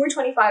 You were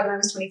 25 and I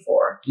was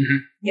 24. Mhm.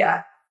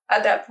 Yeah,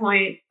 at that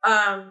point.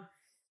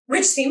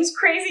 Which seems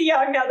crazy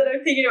young now that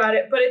I'm thinking about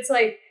it, but it's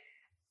like,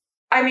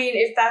 I mean,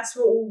 if that's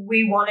what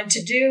we wanted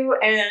to do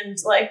and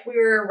like we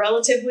were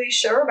relatively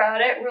sure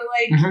about it, we're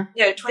like, Mhm.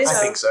 Yeah, I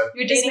think so.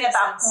 You're This dating makes at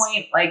that sense.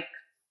 point, like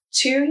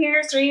 2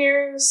 years, 3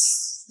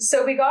 years?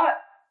 So we got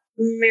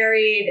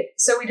married.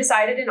 So we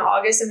decided in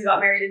August and we got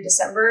married in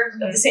December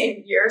of the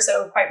same year.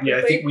 So quite quickly. Yeah,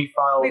 I think we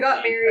filed We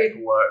got the married.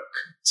 paperwork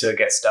to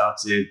get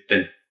started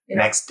the Yeah.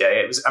 next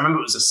day. I remember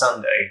it was a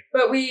Sunday.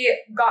 But we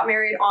got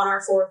married on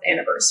our 4th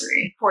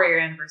anniversary. 4-year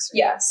anniversary.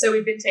 Yeah. So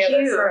we've been together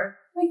Cute. for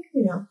like,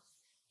 you know,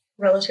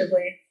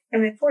 relatively. I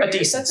mean, 4 A years.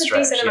 decent That's a stretch,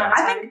 decent yeah. amount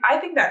of time. I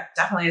think that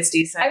definitely is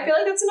decent. I feel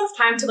like that's enough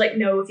time to like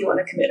know if you want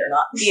to commit or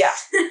not. Yeah.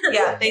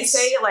 Yeah, they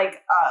say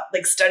like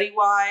study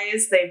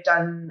wise, they've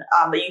done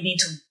that you need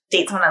to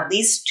date someone at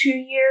least 2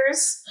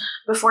 years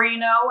before you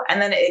know,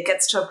 and then it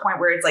gets to a point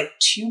where it's like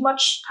too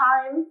much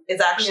time.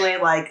 It's actually Yeah.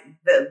 like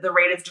the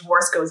rate of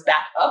divorce goes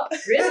back up.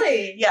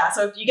 Really? Yeah,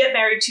 so if you get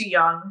married too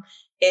young,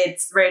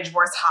 it's rate of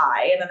divorce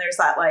high, and then there's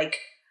that like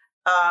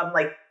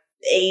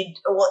age.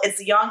 Well, it's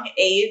the young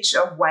age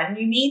of when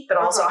you meet, but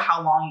also Uh-huh.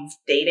 how long you've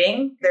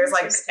dating. There's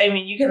like, I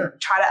mean, you can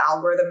try to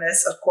algorithm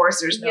this. Of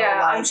course, there's no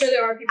Yeah, I'm like sure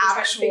there are people trying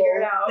to actual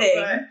figure it out.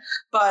 thing.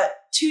 But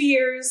 2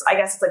 years, I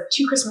guess it's like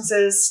 2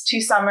 Christmases,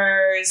 2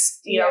 summers.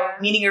 You know, Yeah.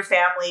 meeting your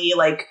family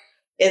like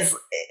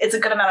it's a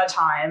good amount of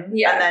time.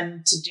 Yeah. And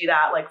then to do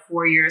that like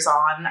 4 years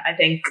on, I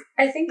think.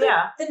 I think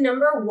Yeah. that the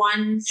number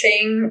one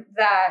thing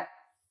that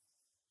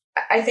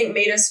I think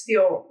made us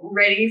feel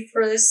ready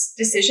for this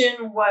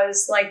decision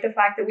was like the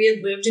fact that we had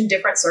lived in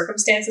different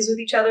circumstances with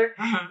each other.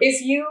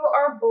 If you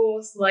are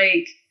both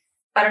like,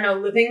 I don't know,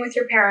 living with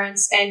your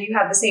parents and you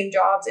have the same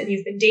jobs and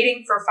you've been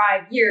dating for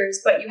 5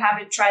 years, but you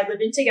haven't tried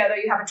living together,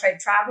 you haven't tried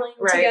traveling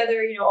Right.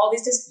 together, you know, all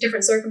these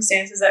different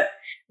circumstances that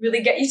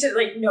really get you to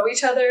like know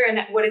each other and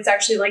what it's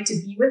actually like to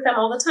be with them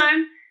all the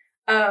time.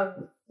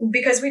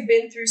 Because we've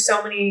been through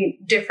so many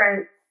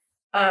different,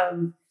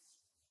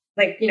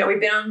 like, you know, we've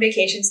been on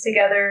vacations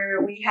together.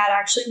 We had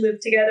actually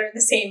lived together in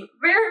the same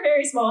very,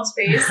 very small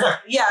space.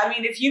 Yeah, I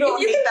mean, if you don't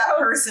If you hate can that cope-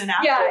 person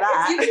after yeah,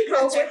 that, if you can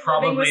cope with living with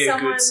Probably a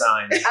someone good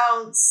sign.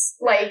 else,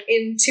 like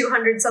in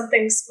 200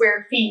 something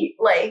square feet,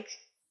 like,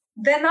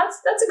 then that's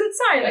a good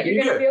sign that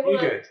you're going to be able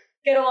to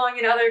get along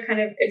in other kind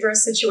of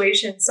adverse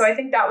situations. So I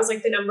think that was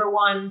like the number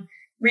one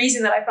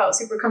reason that I felt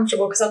super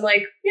comfortable, because I'm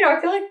like, you know,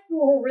 I feel like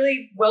we're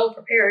really well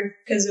prepared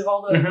because of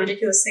all the Mhm.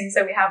 ridiculous things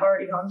that we have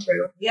already gone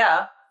through.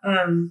 yeah.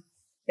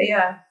 But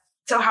yeah.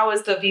 So how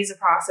was the visa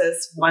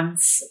process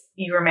once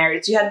you were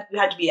married? So you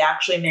had to be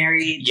actually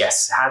married.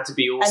 Yes, had to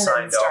be all And then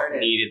signed off, started.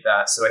 needed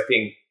that. So I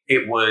think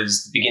it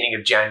was the beginning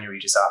of January,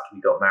 just after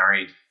we got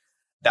married.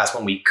 That's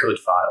when we could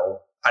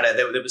file. I know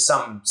there was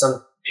some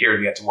period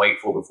we had to wait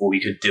for before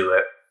we could do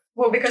it.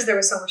 Well, because there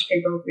was so much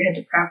paperwork we had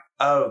to prep.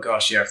 Oh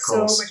gosh, yeah, of So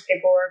course. much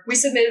paperwork. We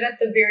submitted at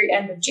the very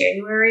end of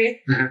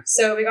January. Mhm.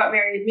 So we got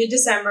married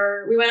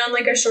mid-December. We went on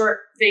like a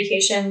short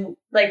vacation.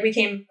 Like we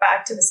came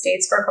back to the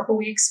States for a couple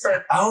weeks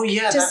for Oh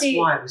yeah, to that's see-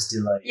 why it was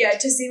delayed.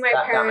 to see my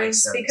That makes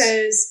parents, sense.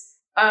 because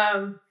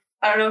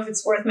I don't know if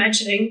it's worth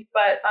mentioning,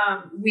 but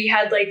we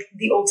had like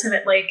the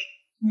ultimate like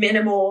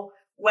minimal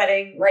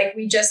wedding. Like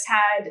we just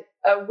had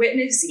a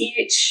witness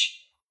each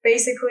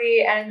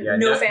basically, and Yeah,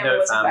 no no family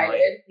was family.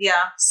 invited. Yeah.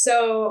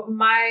 So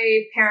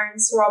my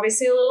parents were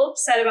obviously a little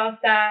upset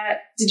about that.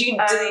 Did you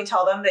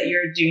tell them that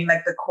you're doing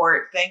like the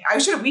court thing?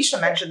 we should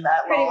mention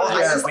that. Pretty Lol. much.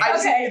 Yeah, I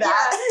just knew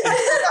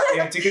that.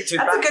 Yeah, to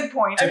That's a good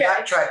point. to Okay.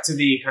 backtrack to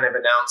the kind of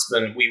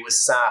announcement,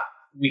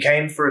 we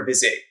came for a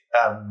visit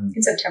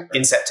In September.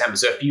 in September.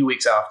 So a few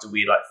weeks after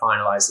we like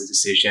finalized the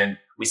decision,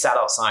 we sat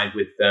outside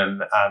with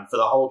them for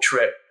the whole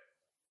trip.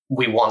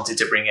 We wanted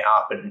to bring it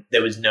up, but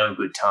there was no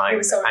good time. It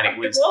was so and it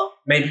was uncomfortable.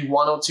 maybe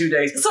 1 or 2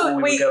 days before So,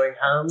 we wait, were going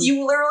home.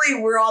 You literally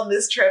were on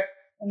this trip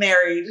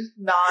married,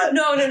 not.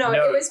 No. No,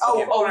 It was Oh,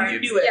 before. you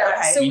knew it. Yeah,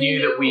 Okay. so we we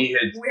knew that we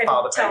had to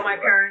filed the tell my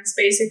paperwork. parents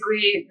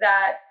basically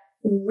that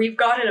we've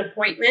got an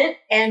appointment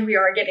and we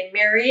are getting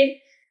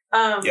married.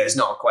 Yeah, it's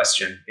not a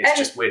question. It's And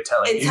just we're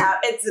telling It's you.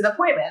 it's an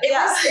appointment. It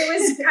Yeah.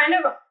 was kind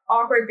of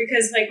awkward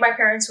because like my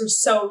parents were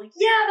so like,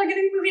 yeah, they're gonna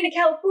be moving to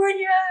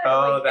California. And,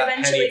 Oh, like,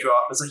 that penny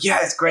drop. It's like, yeah,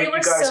 it's great. They You were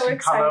guys so can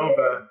come excited.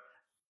 over.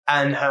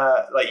 And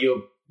her, like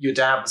your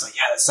dad was like,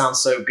 yeah, that sounds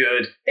so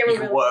good. They were You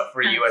can really work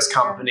for a US happy,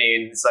 yeah. company,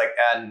 and it's like,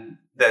 and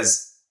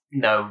there's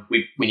no,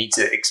 we need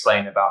to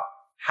explain about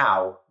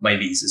how my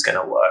visa's going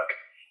to work.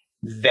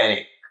 Then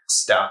it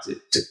started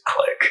to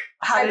click.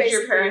 How I did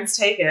your basically- parents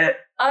take it?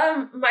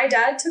 My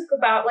dad took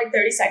about like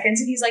 30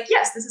 seconds and he's like,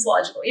 yes, this is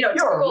logical. You know,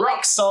 You're a typical, rock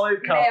like,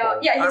 solid couple. male.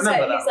 Yeah, I he's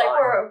remember like that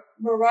line.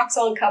 we're a rock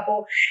solid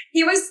couple.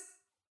 He was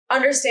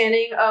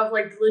understanding of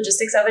like the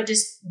logistics of it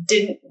just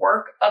didn't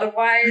work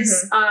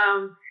otherwise.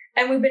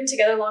 And we've been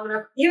together long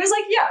enough. He was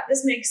like, yeah,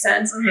 this makes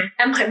sense.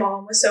 And my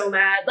mom was so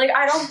mad. Like,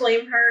 I don't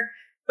blame her,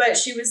 but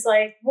she was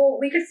like, well,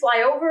 we could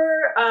fly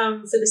over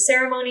for the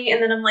ceremony.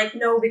 And then I'm like,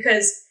 no,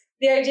 because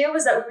the idea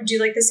was that we would do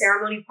like the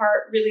ceremony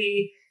part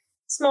really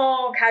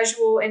small,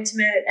 casual,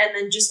 intimate, and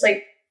then just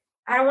like,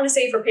 I don't want to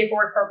say for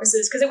paperwork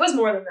purposes, because it was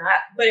more than that,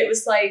 but it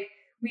was like,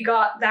 we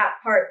got that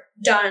part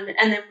done,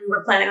 and then we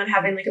were planning on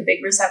having like a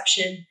big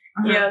reception.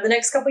 You know, the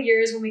next couple of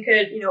years when we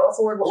could, you know,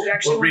 afford what we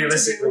actually wanted to do.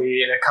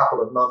 Realistically, in a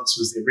couple of months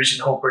was the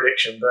original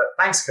prediction, but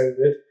thanks,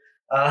 COVID.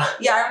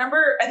 Yeah, I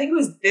remember, I think it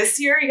was this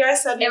year you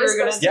guys said it was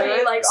supposed to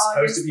be like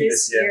August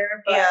this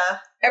year, but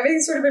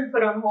everything's sort of been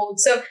put on hold.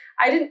 So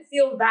I didn't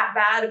feel that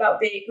bad about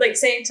being, like,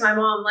 saying to my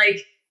mom,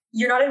 like,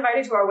 you're not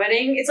invited to our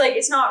wedding. It's like,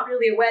 it's not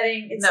really a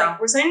wedding. It's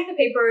like, we're signing the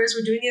papers,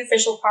 we're doing the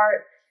official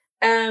part,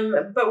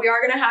 but we are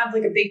going to have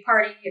like a big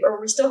party, or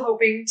we're still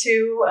hoping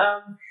to,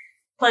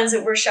 plans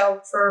that were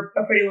shelved for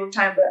a pretty long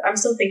time, but I'm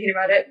still thinking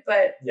about it.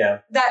 But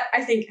that,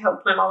 I think,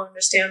 helped my mom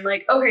understand,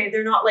 like, okay,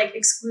 they're not like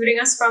excluding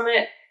us from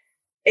it.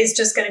 It's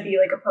just going to be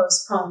like a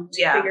postponed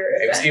bigger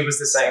event. It was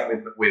the same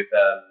with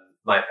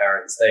my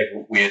parents. They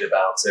were weird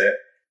about it.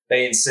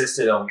 They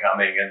insisted on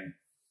coming, and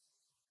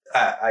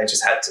I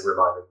just had to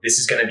remind them, this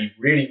is going to be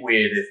really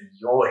weird if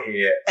you're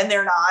here and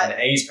they're not, and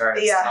A's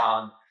parents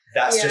aren't.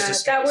 That's just a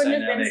straight that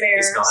wouldn't have been fair.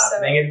 It's not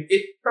happening. And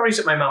it probably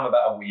took my mum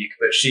about a week,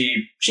 but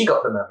she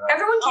got the memo.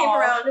 Everyone came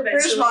around eventually.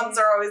 British moms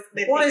are always...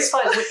 Well, it's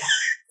fine.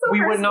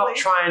 We were not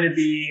trying to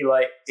be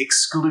like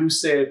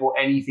exclusive or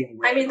anything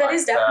weird. I mean, that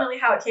is definitely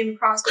how it came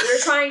across, but we were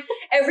trying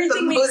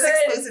everything we could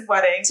exclusive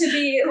wedding to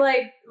be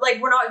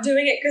like we're not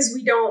doing it because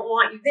we don't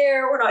want you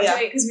there. We're not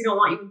doing it because we don't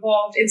want you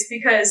involved. It's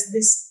because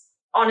this,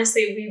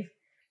 honestly, we've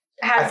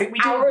had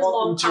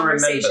hours-long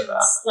conversations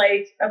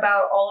like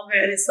about all of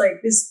it, and it's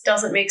like, this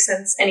doesn't make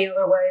sense any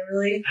other way,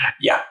 really.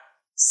 Yeah.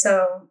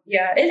 So,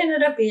 yeah, it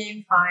ended up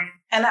being fine.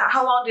 And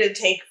how long did it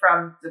take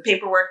from the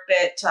paperwork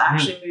bit to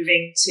actually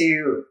moving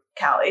to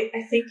Cali?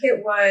 I think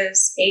it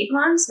was 8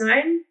 months,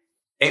 9?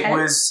 It 10?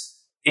 Was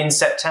in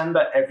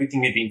September,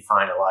 everything had been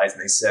finalized,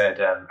 and they said,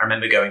 I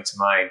remember going to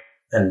my,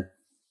 and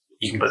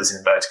you can put this in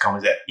inverted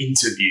commas,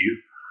 interview,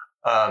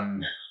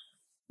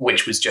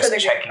 which was just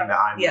checking that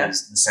I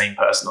was the same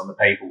person on the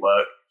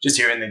paperwork. Just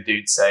hearing the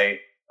dude say,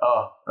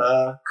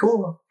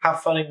 cool,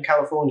 have fun in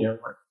California. I'm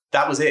like,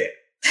 that was it.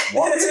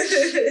 What?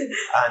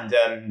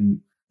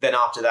 And then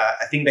after that,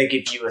 I think they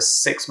give you a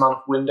 6-month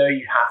window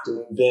you have to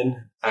move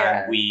in.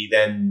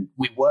 And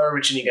we were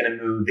originally going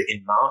to move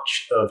in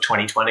March of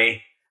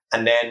 2020.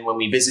 And then when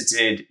we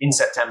visited in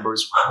September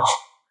as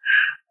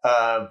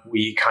well,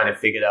 we kind of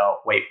figured out,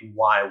 wait,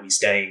 why are we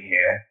staying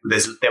here?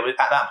 There was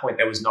at that point,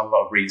 there was not a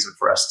lot of reason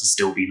for us to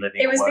still be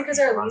living. It was because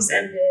our lease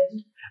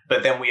ended.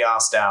 But then we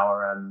asked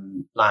our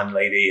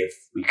landlady if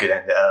we could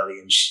end it early,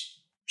 and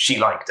she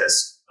liked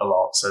us a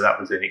lot, so that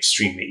was an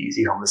extremely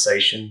easy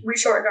conversation. We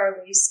shortened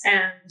our lease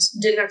and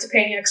didn't have to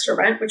pay any extra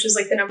rent, which was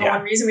like the number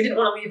one reason we didn't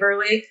want to leave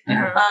early.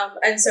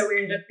 And so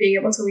we ended up being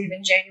able to leave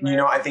in January. You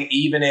know, I think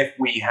even if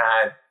we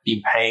had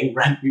been paying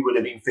rent, we would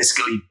have been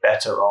fiscally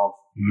better off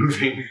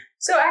moving.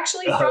 So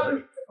actually,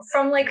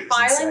 from like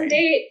filing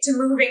date to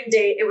moving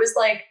date, it was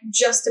like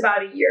just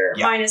about a year,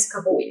 minus a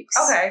couple weeks.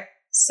 Okay.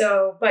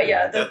 So, but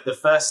the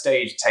first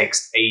stage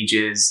takes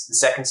ages. The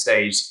second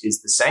stage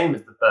is the same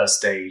as the first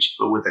stage,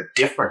 but with a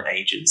different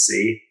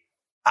agency.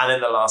 And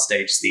then the last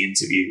stage is the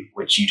interview,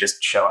 which you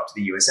just show up to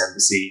the US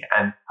Embassy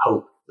and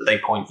hope that they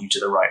point you to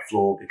the right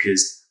floor,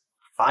 because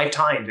 5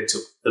 times it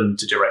took them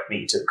to direct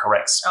me to the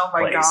correct place. Oh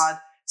my God.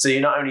 So you're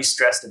not only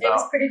stressed about, it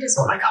was pretty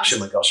disorganized. Oh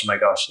my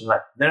gosh. And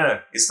like, no,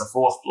 it's the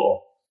 4th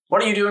floor.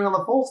 What are you doing on the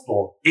 4th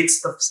floor?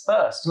 It's the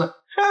first. I'm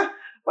like,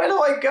 where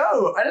do I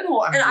go? I don't know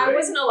what I'm doing. And I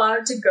wasn't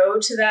allowed to go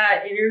to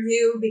that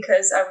interview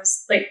because I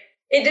was like,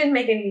 it didn't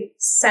make any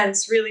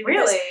sense, really.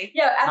 Really?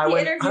 Yeah, at the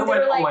interview, I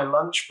went on my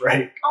lunch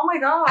break. Oh my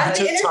God. At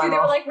the interview, they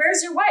were like,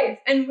 where's your wife?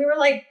 And we were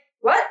like,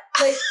 what?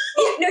 Like,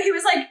 he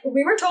was like,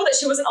 we were told that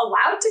she wasn't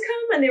allowed to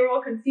come, and they were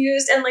all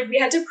confused. And like, we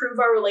had to prove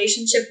our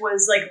relationship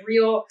was like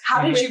real.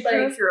 How did you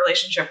prove your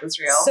relationship was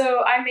real?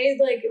 So I made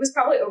like, it was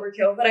probably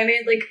overkill, but I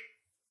made like,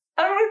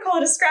 I don't want to call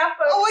it a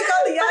scrapbook. Oh my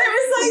God, yeah. It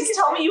was like,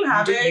 tell me you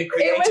have it.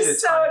 It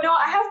was no,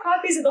 I have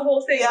copies of the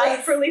whole thing, like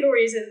for legal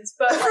reasons.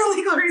 But for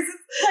legal reasons.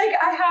 Like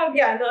I have,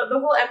 the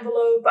whole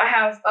envelope. I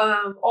have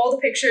all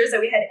the pictures that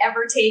we had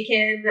ever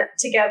taken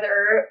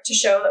together to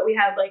show that we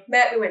had like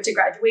met. We went to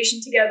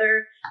graduation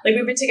together. Like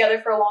we've been together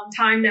for a long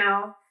time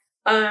now.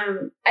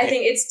 I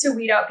think it's to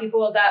weed out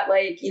people that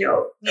like,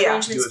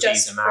 arrangements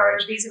just for visa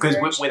marriage.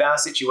 Because with our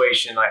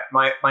situation, like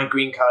my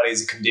green card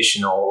is a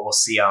conditional or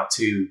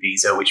CR2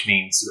 visa, which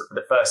means that for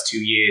the first 2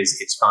 years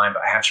it's fine,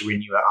 but I have to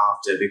renew it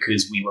after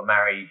because we were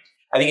married.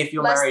 I think if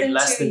you're married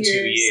less than 2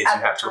 years, you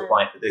have to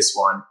apply for this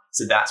one.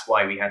 So that's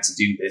why we had to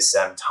do this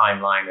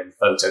timeline and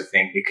photo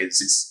thing,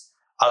 because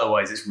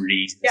Otherwise, it's really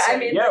easy to Yeah, say, I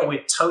mean, yeah, like,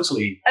 we're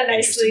totally a interested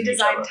nicely in each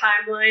designed other.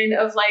 timeline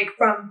of like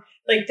from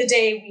like the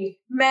day we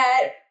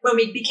met, when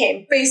we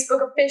became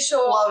Facebook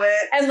official, Love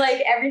it. and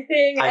like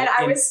everything. And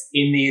I was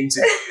in the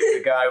interview,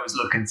 the guy was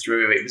looking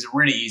through. It was a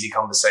really easy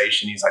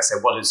conversation. He's like, "said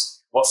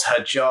what's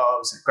her job?"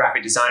 I said,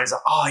 graphic design. He's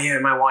like, "Oh yeah,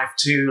 my wife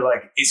too.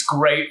 Like, it's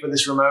great for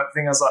this remote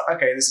thing." I was like,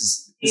 "Okay,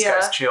 this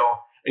guy's chill."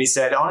 And he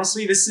said,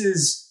 "Honestly, this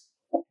is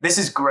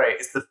great.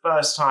 It's the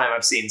first time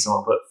I've seen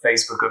someone put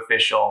Facebook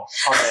official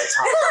on their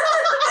timeline."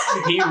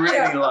 He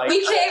really liked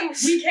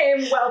we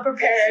came well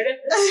prepared.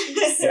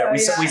 Yeah, we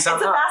It's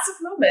sat a up massive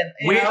moment.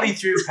 You weirdly know?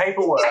 through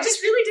paperwork. I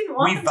just really didn't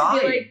want We them to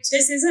be like, vibed.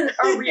 this isn't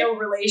a real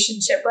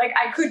relationship. Like,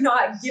 I could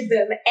not give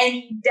them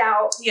any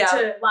doubt Yeah.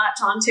 to latch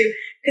onto.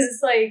 Because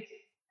it's like,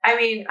 I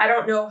mean, I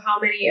don't know how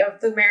many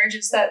of the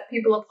marriages that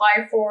people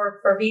apply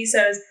for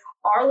visas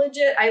are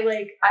legit. I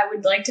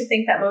would like to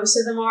think that most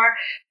of them are.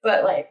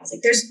 But like, I was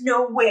like, there's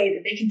no way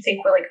that they can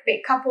think we're like a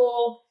fake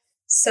couple.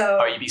 So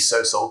Oh, you'd be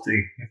so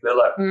salty if they're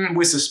like,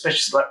 "We're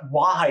suspicious." Like,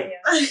 why?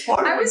 yeah. Why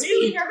do I we was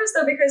really need- nervous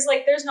though, because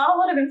like there's not a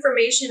lot of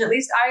information. At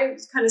least I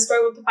kind of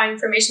struggled to find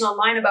information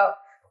online about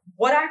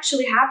what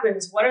actually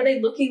happens. What are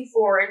they looking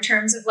for in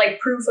terms of like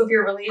proof of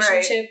your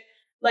relationship?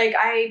 Like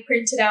I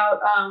printed out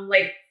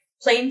like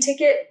plane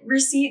ticket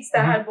receipts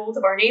that Mhm. had both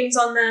of our names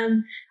on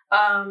them.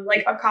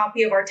 Like a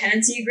copy of our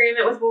tenancy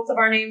agreement with both of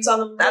our names on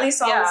them. Really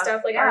solid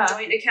stuff. Like our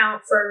joint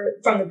account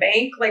from the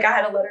bank. Like I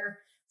had a letter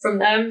from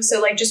them.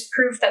 So like just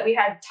proof that we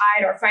had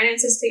tied our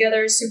finances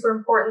together is super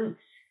important.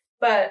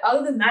 But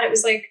other than that, it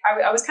was like,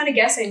 I was kind of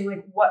guessing,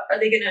 like, what are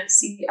they going to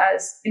see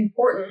as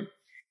important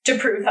to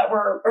prove that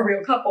we're a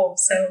real couple?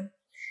 So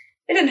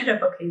it ended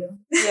up okay, though.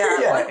 Yeah.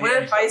 Yeah, What yeah.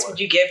 advice would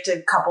you give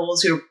to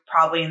couples who are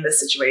probably in this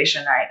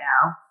situation right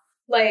now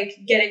Like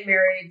getting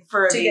married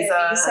for a to get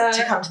a visa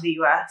visa. to come to the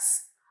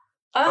US?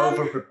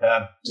 Over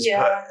prepare. Just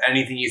yeah. put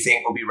anything you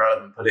think will be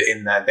relevant. Put it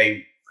in there.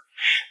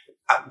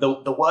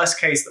 The worst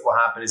case that will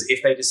happen is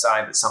if they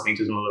decide that something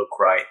doesn't look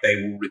right, they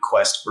will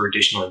request for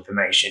additional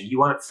information. You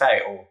won't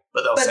fail,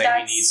 but they'll But say we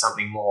that's- need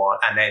something more,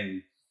 and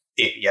then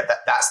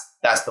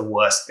that's the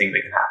worst thing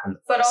that can happen.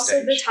 But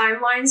also the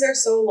timelines are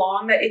so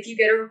long that if you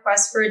get a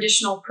request for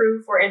additional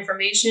proof or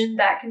information,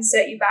 that can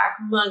set you back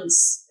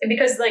months.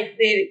 Because like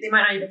they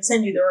might not even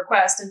send you the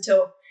request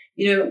until,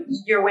 you know,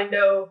 your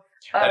window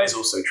that of is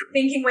also true.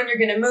 thinking when you're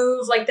going to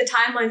move. Like the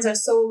timelines are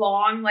so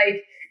long.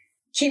 Like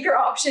keep your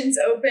options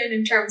open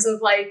in terms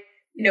of like,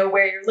 you know,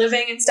 where you're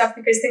living and stuff,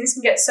 because things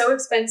can get so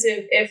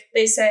expensive if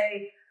they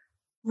say,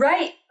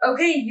 right,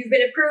 okay, you've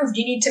been approved,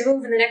 you need to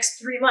move in the next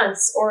 3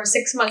 months or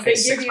 6 months. Okay,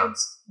 6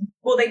 months.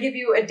 They give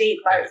you a date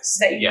by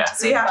that you need to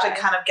So you move have to by.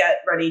 kind of get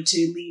ready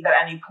to leave at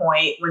any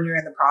point when you're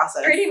in the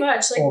process. Pretty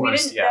much. Like Almost, we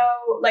didn't yeah.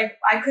 know, like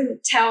I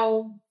couldn't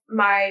tell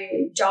my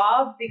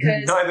job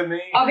because Neither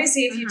me.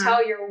 obviously if you Mhm.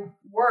 tell your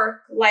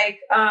work, like,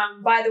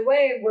 by the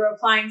way, we're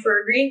applying for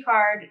a green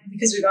card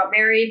because we got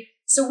married.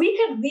 So we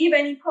could leave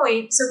any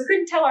point. So we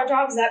couldn't tell our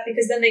jobs that,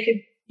 because then they could,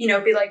 you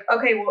know, be like,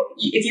 okay, well,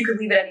 if you could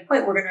leave at any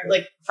point, we're going to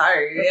like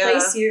Sorry.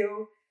 replace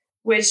you,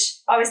 which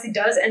obviously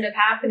does end up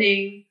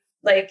happening.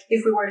 Like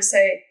if we were to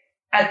say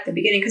at the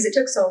beginning, because it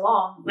took so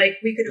long, like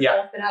we could have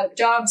Yeah. both been out of a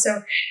job.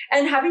 So,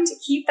 and having to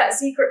keep that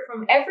secret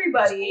from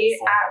everybody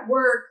That's awful. at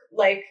work,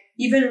 like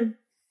even,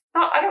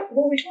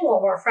 we told all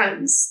of our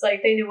friends,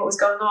 like they knew what was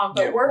going on,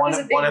 but Yeah, work one was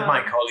a of big one of my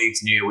one.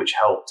 colleagues knew, which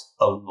helped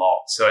a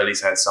lot. So at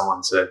least I had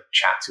someone to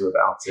chat to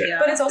about it. Yeah.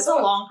 But it's also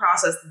a long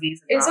process to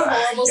visa. It's a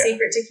process. horrible Yeah.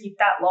 secret to keep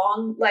that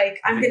long. Like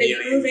I'm going to be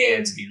Nearly a year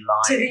moving to be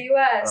to lying. the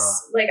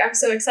US. Like I'm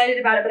so excited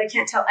about it, but I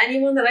can't tell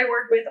anyone that I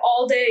work with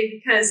all day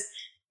because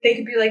they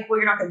could be like, well,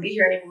 you're not going to be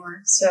here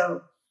anymore.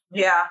 So,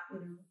 Yeah. you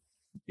know.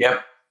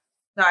 Yep.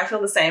 No, I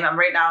feel the same. I'm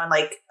right now in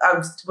like I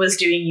was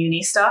doing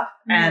uni stuff,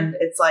 and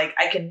it's like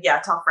I can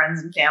tell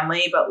friends and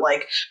family, but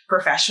like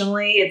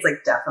professionally, it's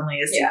like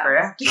definitely a secret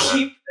I have to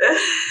keep.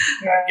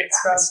 Yeah, it's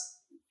rough.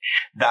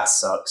 That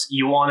sucks.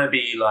 You want to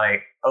be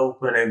like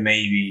open and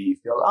maybe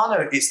feel, oh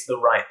no, it's the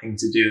right thing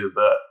to do,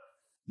 but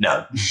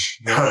no,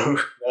 no,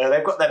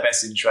 they've got their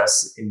best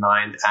interests in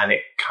mind, and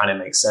it kind of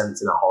makes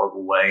sense in a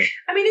horrible way.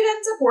 I mean, it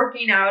ends up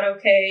working out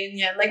okay in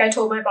the end. Like I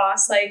told my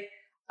boss, like,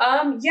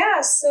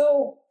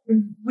 so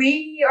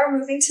we are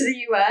moving to the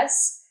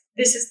US.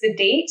 This is the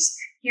date.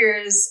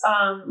 Here's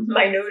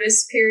my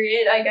notice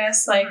period, I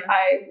guess. Like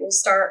I will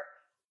start,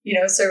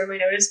 serving my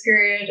notice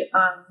period.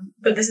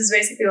 But this is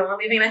basically when we're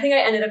leaving. And I think I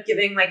ended up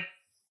giving like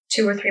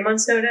 2 or 3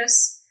 months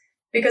notice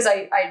because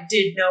I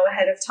did know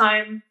ahead of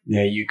time.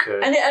 Yeah, you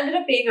could. And it ended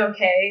up being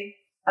okay.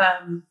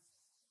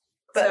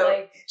 But so,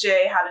 like,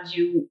 Jay, how did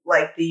you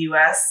like the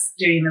US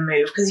doing the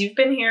move? Because you've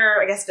been here,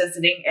 I guess,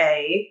 visiting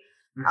A.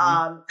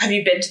 Mhm. Have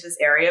you been to this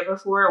area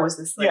before? Or was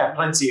this like Yeah,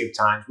 plenty of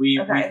times. We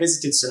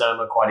visited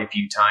Sonoma quite a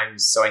few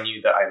times, so I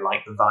knew that I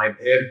liked the vibe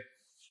here.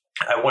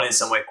 I wanted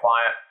somewhere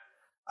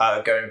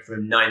quiet, going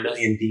from 9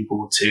 million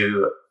people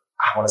to,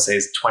 I want to say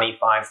it's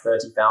 25,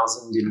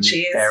 30,000 in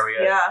the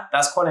area. Yeah.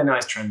 That's quite a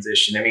nice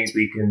transition. It means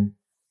we can,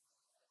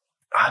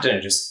 I don't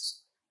know,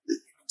 just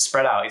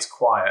spread out. It's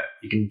quiet.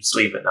 You can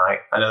sleep at night.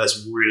 I know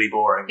that's really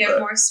boring. You have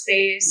but more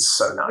space. it's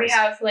so nice. We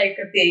have like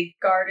a big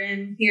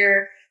garden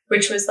here,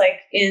 which was like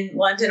in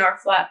London,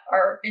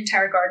 our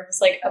entire garden was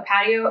like a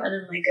patio and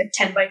then like a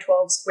 10 by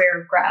 12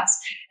 square of grass.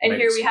 And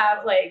Maybe here we smaller.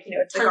 have like, you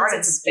know, The tons of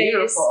garden's space.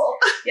 beautiful.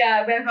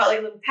 Yeah, we have got like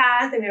a little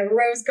path and we have a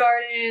rose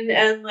garden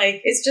and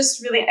like it's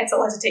just really, it's a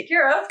lot to take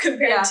care of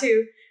compared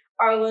to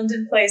our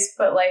London place.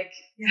 But like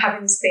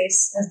having the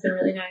space has been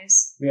really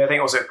nice. Yeah, I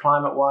think also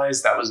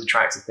climate-wise, that was the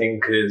attractive thing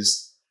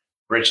because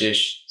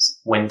British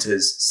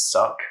winters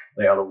suck.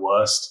 They are the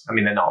worst. I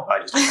mean, they're not. I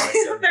just don't like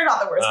them. They're not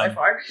the worst by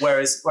far.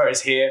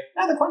 Whereas here,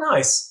 no, they're quite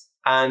nice.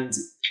 And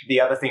the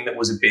other thing that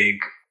was a big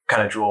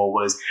kind of draw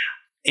was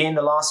in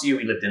the last year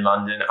we lived in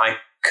London, I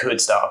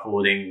could start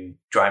affording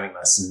driving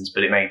lessons,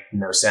 but it made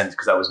no sense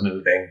because I was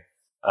moving.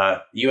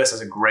 The US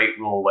has a great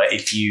rule where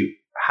if you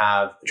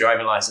have a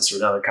driving license from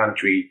another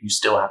country, you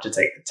still have to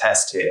take the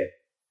test here.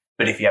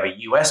 But if you have a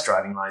US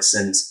driving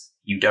license,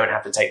 you don't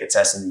have to take the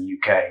test in the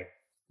UK,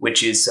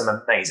 which is some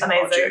amazing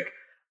logic.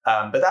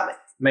 But that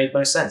made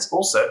most sense.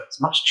 Also, it's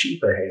much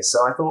cheaper here, so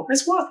I thought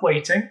it's worth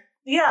waiting.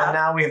 Yeah. And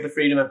now we have the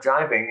freedom of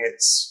driving.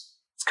 It's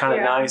kind of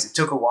nice. It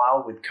took a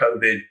while with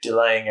COVID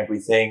delaying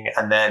everything,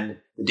 and then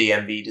the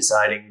DMV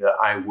deciding that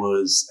I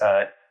was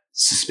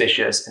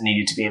suspicious and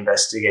needed to be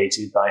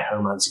investigated by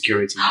Homeland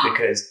Security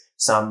because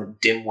some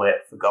dimwit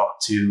forgot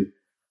to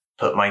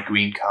put my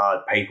green card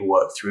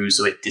paperwork through,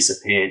 so it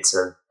disappeared.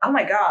 So Oh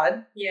my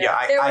God. Yeah,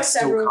 I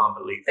still can't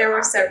believe that there were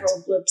happened.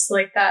 several blips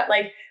like that.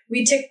 Like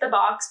we ticked the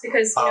box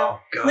because you know,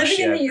 living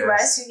in the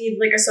US, you need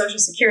like a social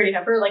security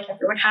number, like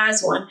everyone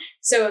has one.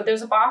 So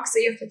there's a box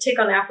that you have to tick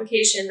on the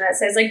application that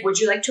says like, would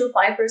you like to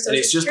apply for a social And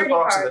it's just a security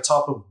box card? at the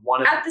top of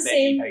one of At the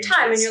many same pages.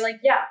 time, and you're like,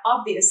 yeah,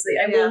 obviously,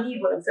 I will need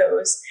one of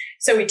those.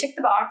 So we ticked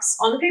the box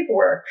on the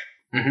paperwork.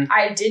 Mhm.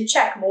 I did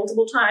check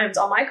multiple times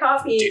on my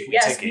copy. Did we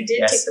Yes, tick we it? did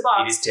Yes, tick the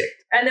box. It is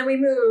ticked. And then we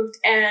moved,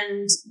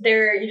 and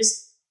there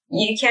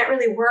you can't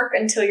really work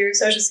until your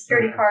social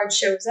security card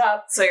shows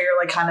up. So you're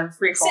like kind of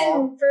free fall.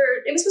 Sitting for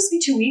it was supposed to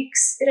be 2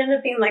 weeks. It ended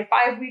up being like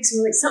 5 weeks, and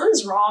we're like,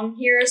 something's wrong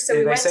here. So we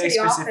They went to say the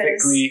office.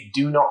 specifically,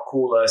 do not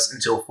call us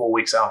until 4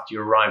 weeks after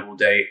your arrival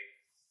date.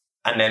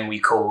 And then we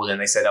called,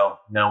 and they said, "Oh,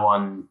 no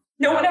one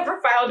ever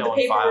filed no the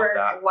one filed paperwork.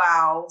 that."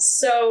 Wow.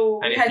 So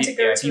we And had to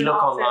go if to you an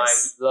look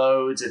office. online,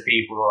 loads of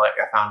people, like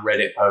I found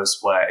Reddit posts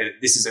where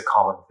this is a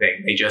common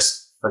thing. They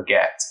just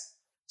forget.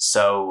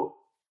 So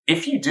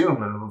if you do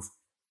move,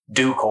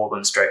 do call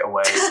them straight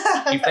away.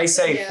 If they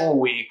say Yeah. 4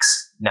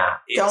 weeks, nah.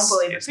 Don't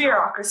believe it's the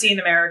bureaucracy in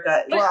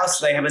America. Plus,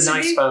 they have a To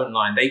nice be- phone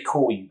line. They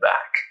call you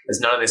back. There's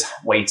none of this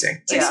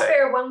waiting. To They be say,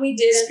 fair, when we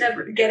did It's end up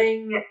pretty good.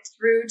 getting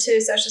through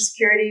to Social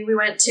Security, we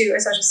went to a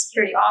Social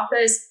Security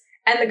office,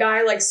 and the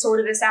guy like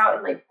sorted us out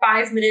in like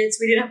 5 minutes.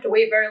 We didn't have to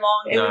wait very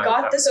long, and No, we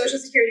got that the was Social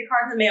good. Security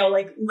card in the mail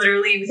like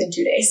literally within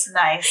 2 days.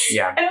 Nice.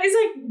 yeah. And I was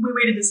like, we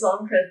waited this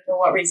long for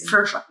what reason?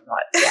 For fucking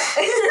what?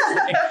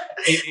 Yeah.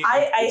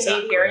 I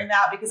Exactly. hate hearing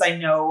that because I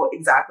know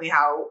exactly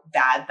how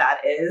bad that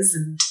is,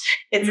 and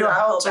it's You're not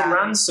held to bad.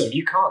 ransom.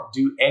 You can't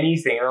do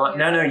anything. And I'm like,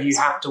 no, you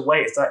Yeah. have to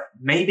wait. It's like,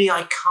 maybe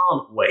I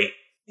can't wait.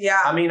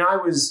 Yeah. I mean, I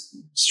was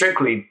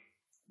strictly,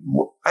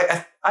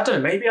 I don't know,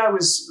 maybe I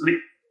was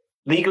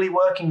legally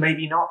working,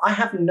 maybe not. I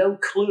have no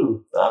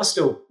clue. I was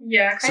still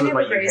Yeah, still kind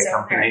with of my a gray UK zone there.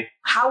 company.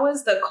 How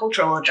was the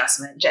cultural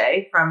adjustment,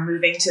 Jay, from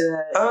moving to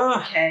the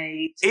UK?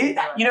 To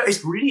the US?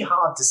 It's really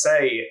hard to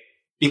say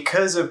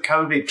because of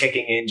COVID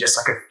kicking in just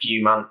like a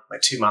few months,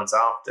 like 2 months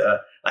after.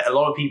 Like a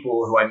lot of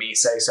people who I meet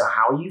say, "So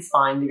how are you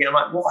finding it?" I'm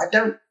like, "Well, I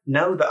don't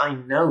know that I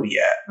know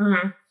yet."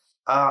 Mhm.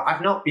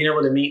 I've not been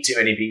able to meet too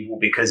many people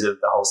because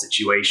of the whole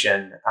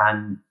situation,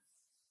 and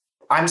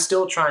I'm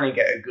still trying to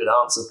get a good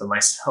answer for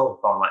myself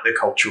on like the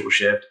cultural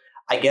shift.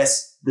 I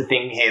guess the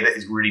thing here that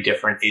is really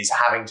different is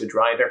having to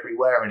drive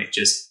everywhere and it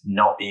just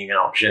not being an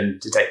option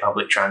to take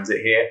public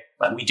transit here.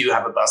 Like we do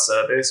have a bus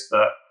service,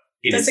 but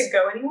Does it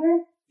go anywhere?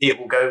 it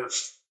will go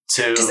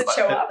to Does it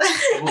show up?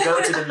 it will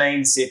go to the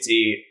main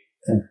city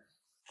and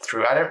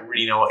through. I don't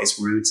really know what its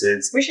route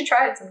is. We should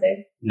try it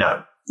someday.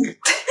 No.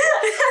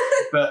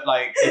 But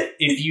like,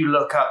 if you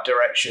look up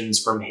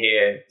directions from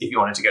here, if you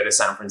wanted to go to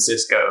San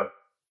Francisco,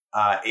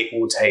 it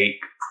will take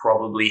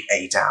probably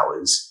 8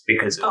 hours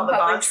because of, On the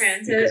Public bus?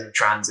 transit. because of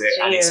transit,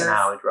 and it's an Jeez.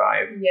 hour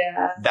drive.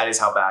 Yeah. That is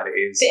how bad it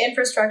is. The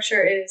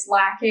infrastructure is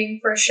lacking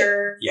for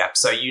sure. Yeah,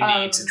 so you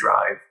need to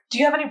drive. Do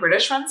you have any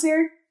British friends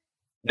here?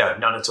 No,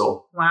 none at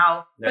all.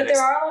 Wow. No, But there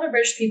are a lot of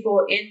British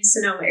people in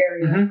Sonoma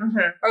area. Mhm. Mm-hmm.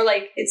 Or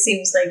like, it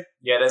seems like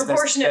Yeah,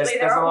 Proportionately, there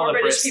there's are a lot more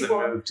of British Brits people.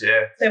 that moved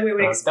here. that we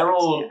would expect. They're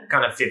all yeah.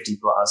 kind of 50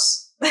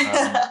 plus.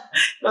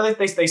 No,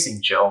 they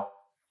seem chill.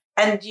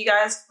 And do you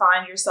guys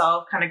find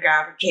yourself kind of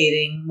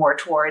gravitating more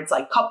towards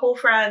like couple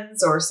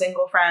friends or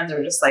single friends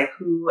or just like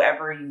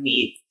whoever you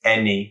meet?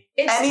 Any.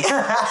 Any,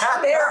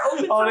 they're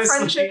open for Honestly.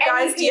 friendship.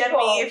 Guys, Any DM people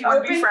me if you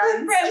want to be open for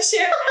friends.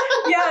 friendship.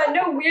 Yeah,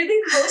 no, weirdly,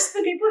 most of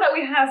the people that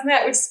we have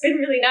met, which has been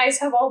really nice,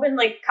 have all been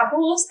like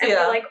couples and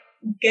Yeah. we like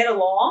get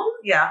along,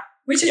 Yeah.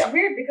 which is Yeah.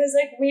 weird because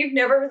like we've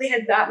never really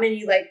had that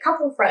many like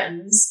couple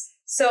friends.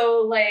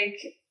 So like,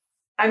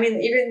 I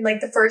mean, even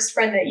like the first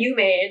friend that you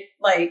made,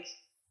 like,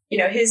 you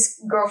know, his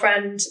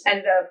girlfriend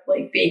ended up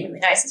like being really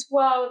nice as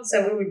well. And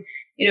so we would,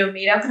 you know,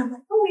 meet up and I'm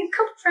like, oh, we have a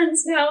couple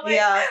friends now. Like,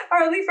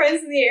 our only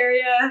friends in the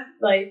area.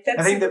 Like, that's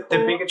I think super the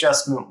cool. big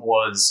adjustment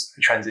was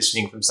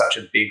transitioning from such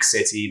a big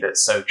city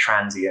that's so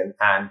transient.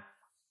 And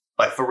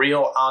like, for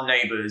real, our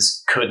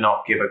neighbors could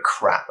not give a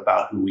crap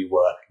about who we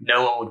were.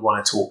 No one would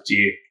want to talk to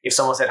you. If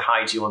someone said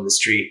hi to you on the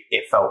street,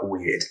 it felt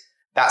weird.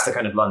 That's the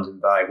kind of London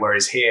vibe.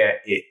 Whereas here,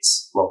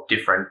 it's, well,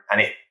 different.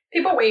 And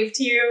People wave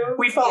to you.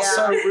 we felt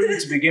so rude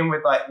to begin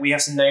with. Like, we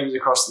have some neighbors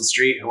across the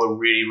street who are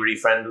really, really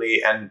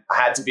friendly. And I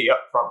had to be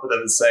upfront with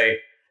them and say,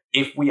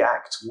 if we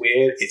act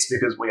weird, it's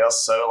because we are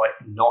so like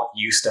not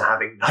used to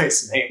having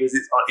nice neighbors.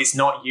 It's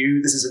not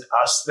you. This is an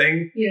us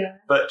thing. Yeah.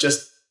 But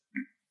just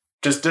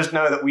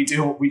know that we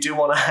do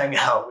want to hang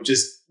out. We're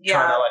just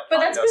trying to like. But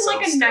that's find been like a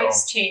ourselves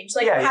nice still. change.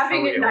 Like, Yeah,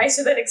 having for a real.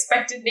 nicer than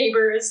expected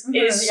neighbors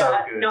is So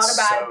good. not a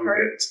bad so perk.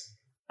 good.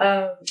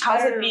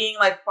 How's it being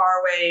like far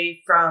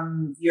away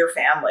from your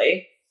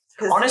family?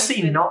 'Cause Honestly,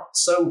 you've been- not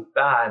so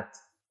bad.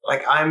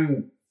 Like,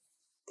 I'm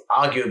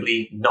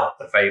arguably not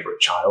the favorite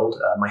child.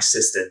 My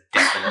sister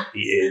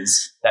definitely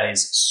is. That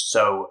is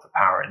so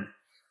apparent.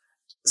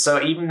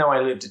 So even though I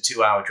lived a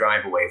 2-hour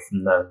drive away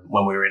from them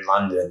when we were in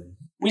London,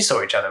 we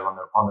saw each other on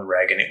the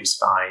reg and it was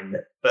fine.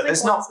 But Like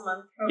there's not. once a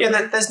month, probably.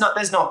 Yeah,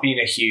 there's not been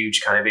a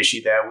huge kind of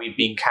issue there. We've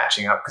been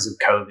catching up because of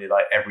COVID,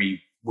 like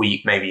every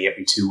week, maybe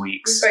every 2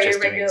 weeks, But just your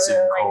doing a regular,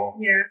 Zoom like, call.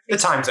 yeah. The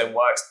time zone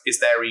works. It's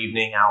their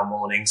evening, our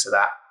morning, so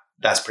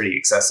that's pretty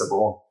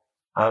accessible.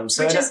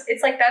 So Which is,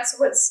 it's like that's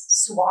what's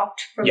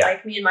swapped from Yeah.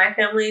 like me and my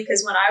family.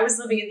 Because when I was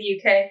living in the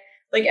UK,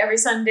 like every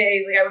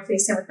Sunday, like I would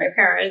FaceTime with my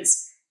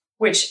parents,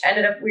 which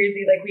ended up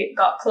weirdly like we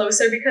got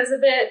closer because of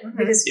it. Mhm.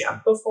 Because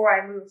Yeah. before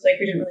I moved, like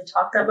we didn't really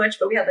talk that much,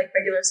 but we had like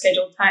regular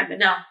scheduled time. And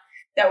now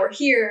that we're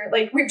here,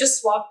 like we've just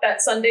swapped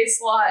that Sunday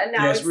slot, and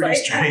now yeah, it's it's really like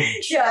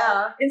strange.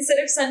 yeah. Instead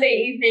of Sunday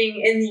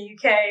evening in the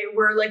UK,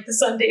 we're like the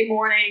Sunday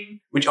morning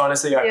Which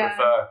honestly I Yeah.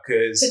 prefer to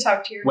because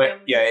talk to your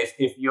family.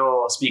 if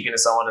you're speaking to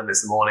someone and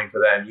it's the morning for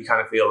them, you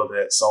kind of feel a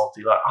bit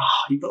salty, like,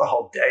 you've got the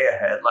whole day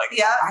ahead. Like,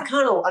 Yeah.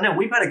 I know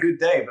we've had a good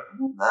day, but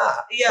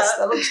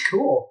that looks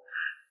cool.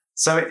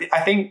 So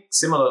I think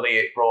similarly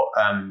it brought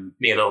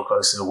me a little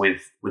closer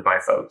with my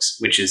folks,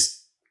 which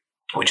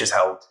has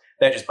helped.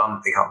 They're just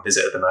bummed they can't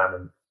visit at the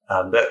moment.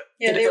 But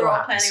Yeah, they it'll were all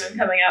happen planning on soon.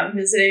 coming out and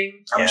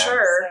visiting. I'm Yeah.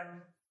 sure. So.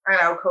 I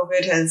know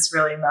COVID has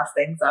really messed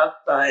things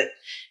up, but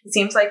it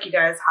seems like you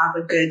guys have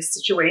a good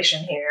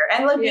situation here.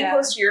 And like being Yeah.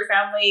 close to your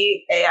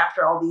family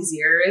after all these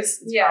years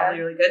is Yeah.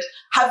 probably really good.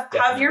 Have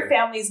your Definitely.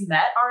 families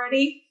met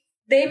already?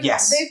 They've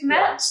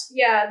met. Once.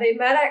 Yeah, they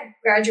met at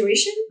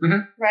graduation,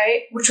 Mhm.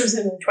 right? Which was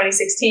in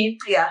 2016.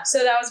 Yeah.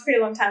 So that was a pretty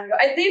long time ago.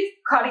 They've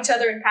caught each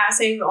other in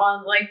passing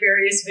on like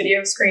various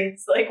video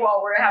screens, like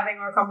while we're having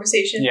our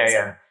conversations.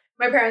 Yeah.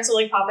 My parents will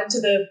like pop into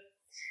the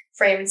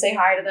frame and say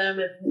hi to them,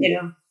 and you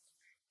know.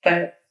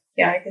 But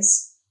yeah, I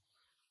guess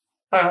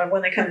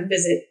when they come and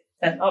visit,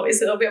 then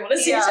obviously they'll be able to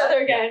see each Yeah. other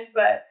again.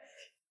 But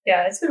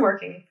yeah, it's been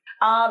working.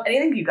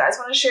 Anything you guys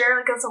want to share,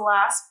 like as a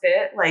last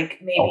bit, like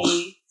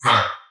maybe?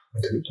 I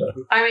don't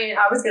know. I mean,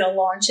 I was gonna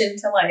launch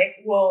into like,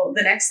 well,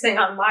 the next thing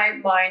on my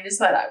mind is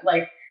that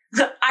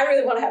I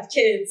really want to have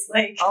kids.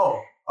 Like,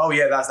 Oh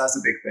yeah, that's a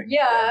big thing.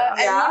 yeah, and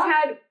Yeah. we've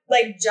had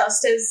like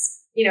just as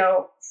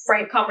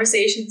frank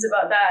conversations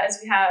about that as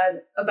we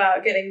had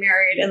about getting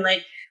married and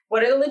like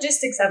what are the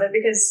logistics of it,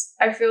 because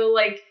I feel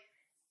like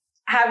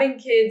having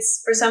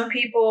kids for some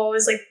people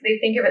is like they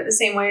think of it the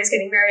same way as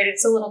getting married.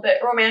 It's a little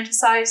bit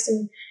romanticized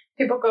and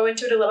people go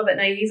into it a little bit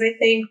naive, I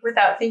think,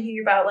 without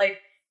thinking about like,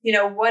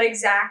 what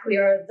exactly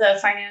are the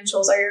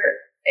financials?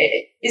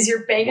 Is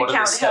your bank What are the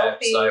account steps?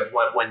 healthy?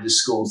 Like when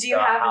does school Do you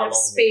start? have How enough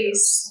long space?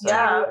 is it?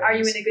 Yeah. Are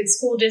you in a good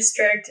school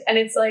district? And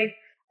it's like,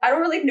 I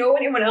don't really know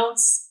anyone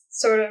else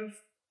sort of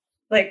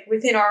like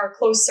within our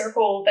close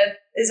circle that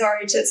is our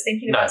age that's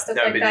thinking about stuff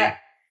nobody. like that.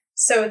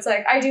 So it's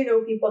like, I do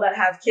know people that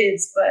have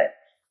kids, but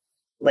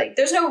like,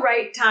 there's no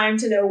right time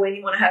to know when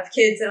you want to have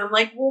kids. And I'm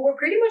like, well, we're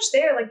pretty much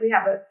there. Like, we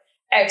have a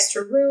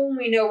extra room.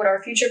 We know what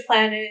our future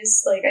plan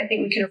is. Like, I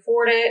think we can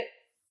afford it.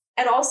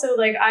 And also,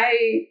 like,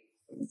 I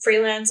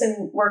freelance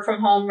and work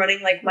from home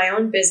running like my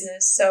own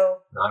business. So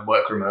I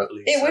work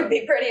remotely. it so- would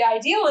be pretty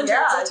ideal in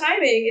terms of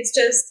timing. It's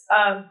just,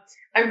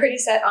 I'm pretty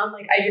set on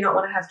like, I do not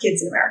want to have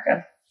kids in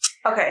America.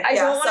 Okay. I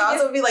don't so wanna I was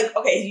give- gonna be like,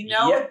 okay, you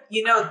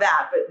know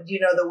that, but you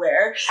know the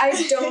where. I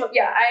don't,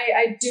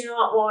 I do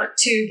not want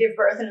to give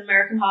birth in an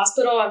American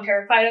hospital. I'm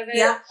terrified of it.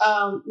 Yeah.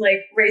 Like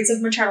rates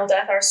of maternal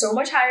death are so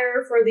much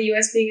higher for the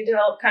US being a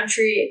developed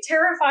country. It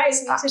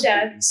terrifies me to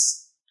death.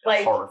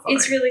 Like, horrifying.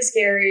 it's really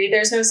scary.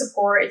 There's no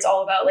support. It's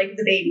all about like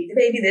the baby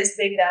this,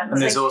 the baby that. And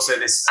It's there's like, also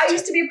this. I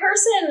used to be a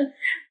person.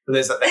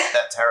 There's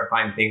that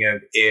terrifying thing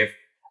of if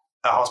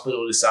a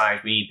hospital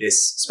decides we need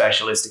this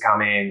specialist to come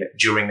in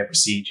during the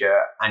procedure,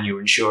 and your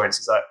insurance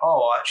is like,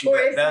 oh, actually, Or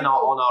if they're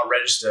not you- on our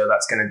register.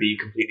 That's going to be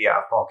completely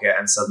out of pocket,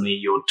 and suddenly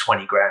you're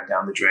 20 grand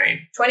down the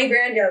drain 20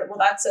 grand. Yeah. Well,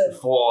 that's a,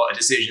 for a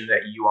decision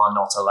that you are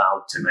not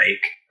allowed to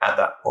make at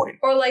that point.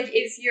 or like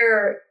if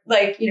you're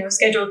like,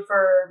 scheduled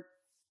for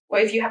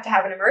well, if you have to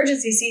have an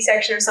emergency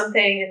C-section or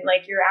something and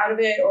like you're out of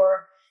it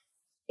or,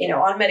 you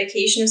know, on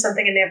medication or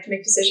something and they have to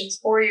make decisions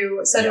for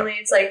you, suddenly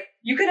it's like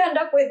you could end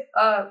up with,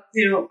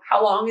 you know,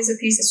 how long is a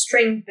piece of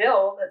string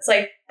bill? That's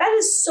like, that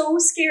is so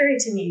scary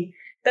to me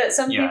that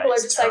some people are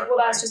just like, well,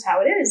 that's just how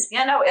it is.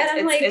 Yeah, no,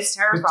 it's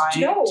terrifying.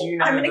 No,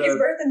 I'm going to give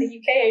birth in the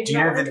UK. Do you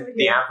know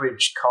the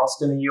average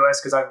cost in the US?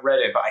 Because I've read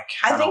it, but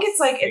I think it's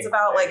like, it's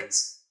about like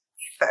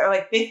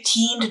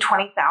 $15,000 to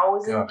 $20,000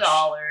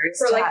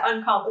 for like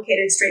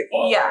uncomplicated,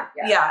 straightforward.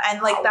 Yeah,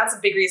 and like that's a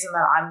big reason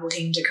that I'm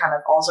looking to kind of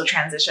also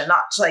transition,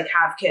 not to like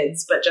have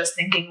kids, but just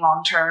thinking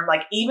long term.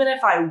 Like even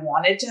if I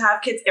wanted to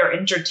have kids or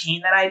entertain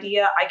that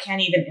idea, I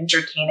can't even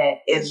entertain it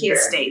in the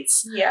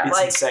States. Yeah, it's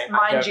like insane.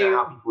 Mind you,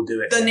 how people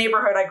do it. The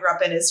neighborhood I grew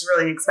up in is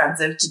really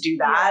expensive to do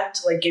that.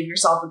 To like give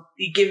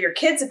your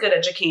kids a good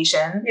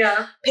education.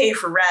 Yeah, pay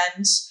for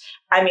rent.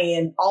 I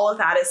mean, all of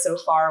that is so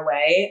far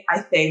away.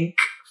 I think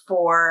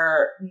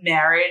for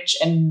marriage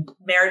and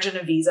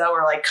a visa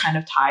were like kind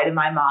of tied in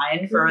my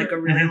mind for like a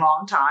really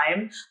long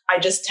time. I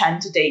just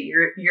tend to date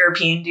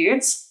European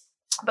dudes.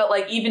 But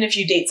like, even if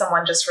you date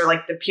someone just for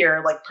like the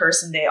pure like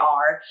person they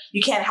are,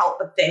 you can't help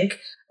but think,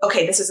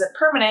 okay, this isn't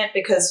permanent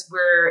because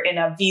we're in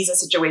a visa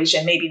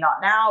situation. Maybe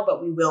not now,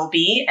 but we will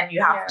be. And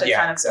you have to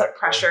kind of put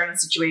pressure in a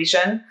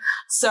situation.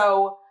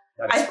 So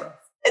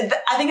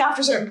I think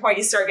after a certain point,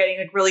 you start getting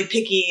like really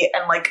picky,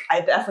 and like I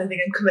definitely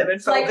think I'm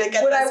commitment phobic.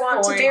 Like, would I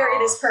want to marry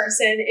this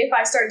person? If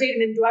I start dating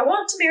them, do I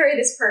want to marry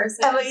this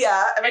person? Am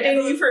I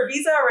dating you for a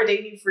visa, or am I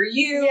dating you for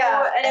you?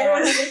 Yeah, and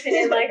everyone has an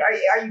opinion. Like,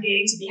 are you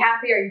dating to be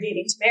happy? Are you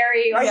dating to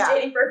marry? Are you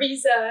dating for a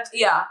visa?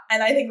 Yeah,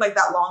 and I think like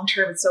that long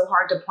term, it's so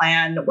hard to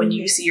plan when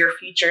you see your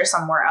future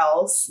somewhere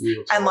else.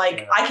 And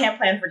like, I can't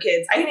plan for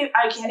kids. I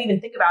can't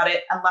even think about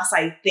it unless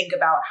I think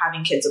about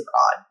having kids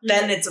abroad.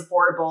 Then it's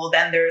affordable.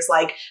 Then there's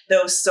like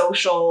those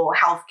social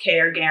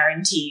healthcare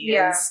guarantees,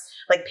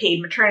 like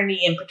paid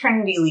maternity and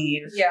paternity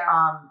leave.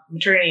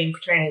 Maternity and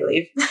paternity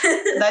leave.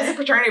 Did I say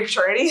paternity?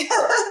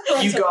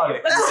 You got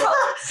it.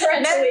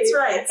 That's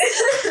right.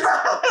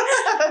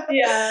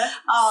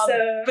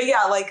 But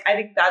yeah, like I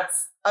think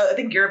I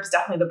think Europe's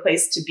definitely the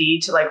place to be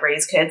to like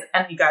raise kids,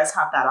 and you guys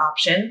have that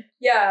option.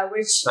 Yeah,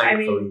 which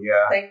thankfully,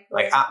 thankfully.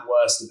 Like at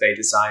worst, if they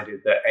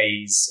decided that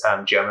A's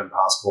German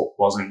passport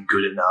wasn't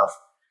good enough,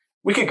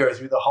 we could go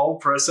through the whole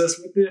process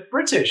with the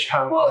British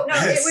Home Office.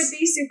 Well, no, it would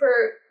be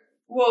super.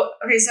 Well,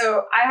 okay,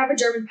 so I have a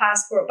German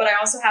passport, but I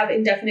also have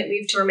indefinite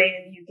leave to remain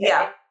in the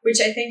UK, which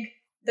I think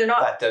they're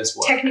not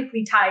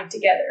technically tied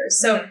together.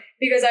 So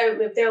because I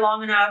lived there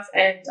long enough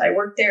and I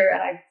worked there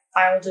and I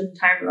filed in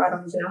time, I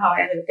don't even know how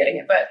I ended up getting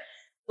it, but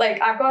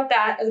like I've got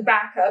that as a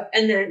backup,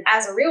 and then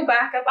as a real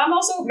backup, I'm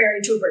also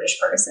married to a British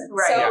person.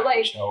 Right. So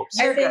like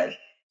I think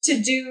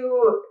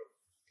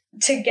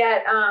to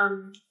get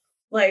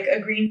like a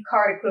green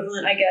card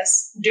equivalent, I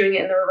guess, doing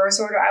it in the reverse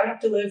order, I would have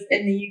to live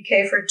in the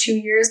UK for 2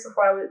 years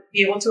before I would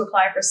be able to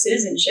apply for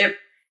citizenship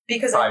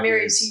because I'm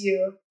married to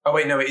you. Oh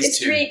wait, no, it's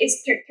 2.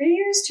 It's 3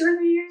 years, 2 or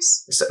 3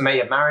 years.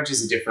 Marriage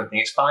is a different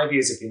thing. It's 5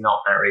 years if you're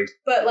not married.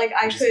 But like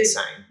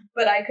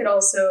I could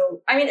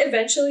also, I mean,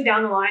 eventually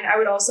down the line, I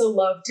would also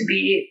love to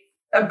be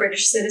a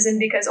British citizen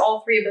because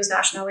all 3 of those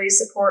nationalities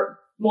support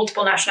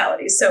multiple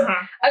nationalities. So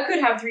I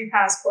could have 3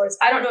 passports.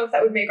 I don't know if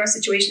that would make our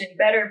situation any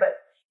better, but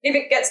if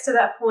it gets to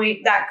that point,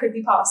 that could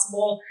be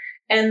possible.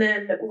 And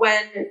then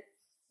when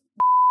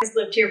he's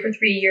lived here for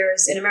 3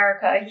 years in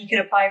America, he can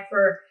apply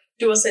for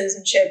dual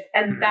citizenship.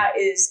 And that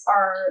is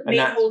our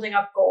main holding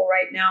up goal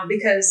right now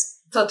because...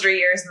 So 3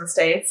 years in the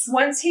States.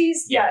 Once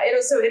he's...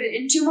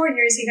 in 2 more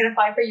years, he can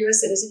apply for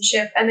U.S.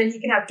 citizenship, and then he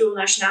can have dual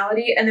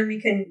nationality, and then we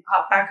can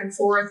hop back and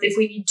forth if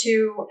we need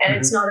to, and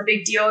it's not a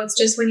big deal. It's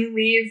just when you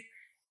leave...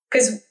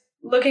 Because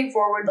looking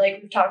forward,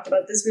 like we've talked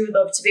about this, we would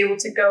love to be able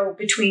to go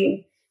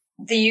between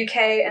the UK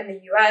and the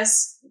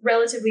US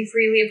relatively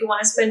freely if we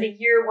want to spend a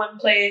year one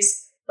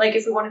place, like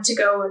if we wanted to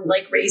go and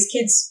like raise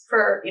kids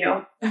for, you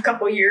know, a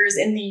couple years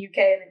in the UK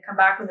and then come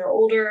back when they're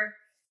older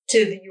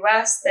to the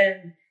US,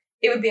 then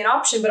it would be an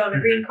option. But on a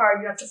green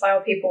card, you have to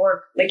file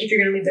paperwork, like if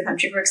you're going to leave the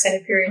country for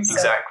extended periods. So.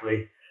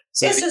 Exactly.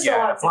 So it's just a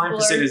lot applying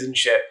for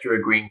citizenship through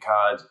a green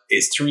card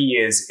is 3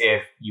 years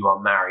if you are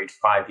married,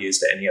 5 years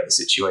for any other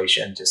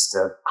situation, just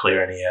to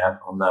clear any air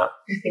on that.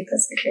 I think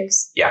that's the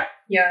case. Yeah.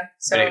 Yeah.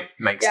 So it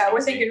makes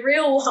we're thinking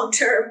real long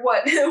term.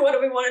 What do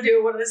we want to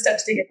do? What are the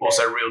steps to get there?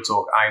 Also, real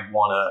talk, I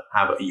want to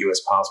have a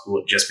US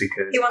passport just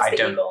because he wants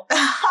the eagle.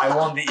 I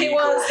want the eagle. He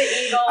wants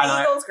the eagle.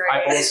 And Eagle's great.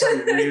 I also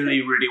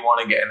really, really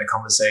want to get in the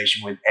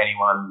conversation with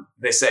anyone.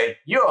 They say,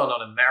 you're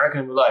not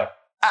American. We're like,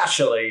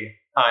 actually...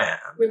 I am.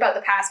 What about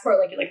the passport?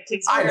 Like, you're like,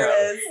 please. I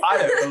know. I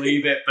don't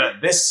believe it,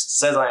 but this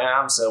says I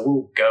am, so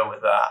we'll go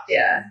with that.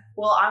 Yeah.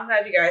 Well, I'm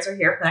glad you guys are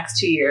here for the next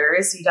 2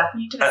 years. You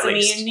definitely need to visit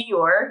me in New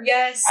York.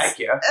 Yes. Heck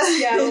yeah.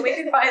 Yeah, when we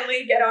can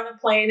finally get on a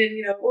plane and,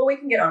 you know, well, we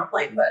can get on a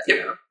plane, but, you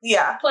know,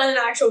 plan an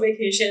actual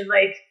vacation,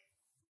 like,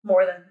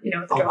 more than, you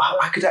know, the job.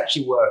 I could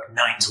actually work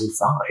 9 till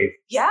 5.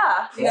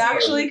 Yeah, you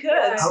actually could.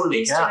 Yeah.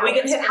 Holy cow. We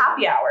can hit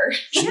happy hour.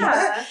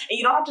 Yeah. And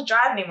you don't have to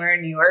drive anywhere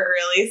in New York,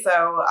 really. So,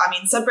 I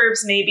mean,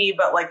 suburbs maybe,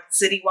 but like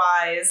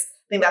city-wise,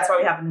 think that's why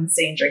we have an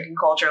insane drinking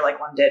culture like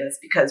London, is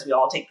because we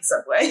all take the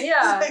subway.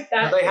 Yeah.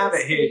 Well, they have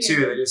it here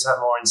too. They just have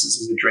more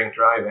instances of drink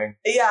driving.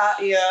 Yeah.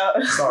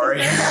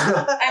 Sorry.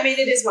 I mean,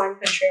 it is wine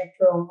country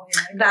after all.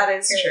 Yeah, That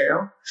is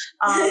true.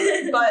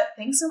 But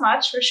thanks so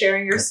much for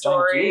sharing your Thank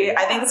story. you.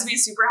 I think this would be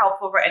super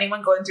helpful for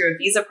anyone going through a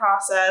visa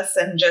process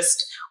and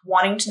just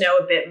wanting to know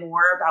a bit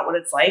more about what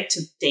it's like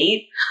to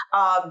date.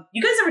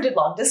 You guys never did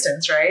long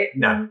distance, right?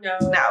 No.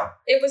 No.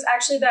 It was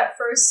actually that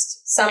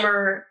first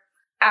summer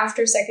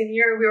after second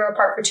year, we were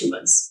apart for 2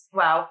 months.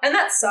 Wow. And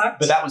that sucked.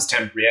 But that was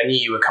temporary. I knew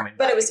you were coming back.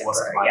 But it was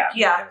wasn't temporary, like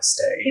you yeah. were going to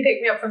stay. He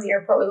picked me up from the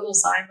airport with a little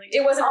sign. Like,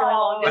 it wasn't really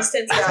long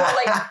distance. It was more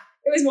like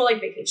it was more like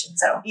vacation.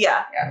 So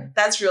Yeah.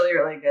 That's really,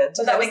 really good.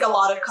 But that I think a was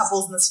lot of nice.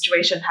 couples in the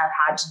situation have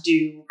had to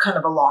do kind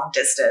of a long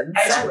distance.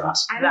 I and don't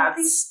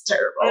that's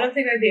terrible. I don't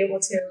think I'd be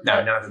able to.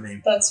 No, neither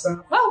me. That's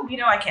rough. Well,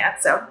 I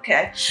can't, so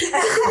okay.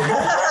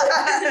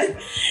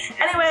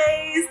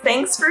 Anyways,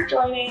 thanks for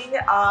joining.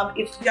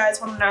 If you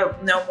guys want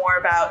to know more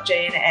about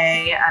J and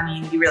A, I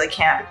mean, you really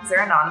can't because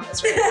they're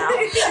anonymous right now.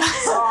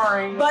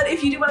 Sorry. But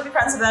if you do want to be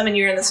friends with them and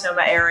you're in the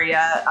Sonoma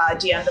area,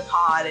 DM the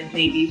pod, and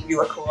maybe if you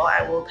look cool,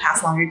 I will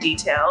pass along your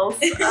details.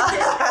 But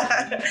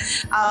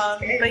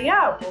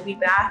yeah, we'll be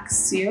back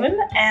soon.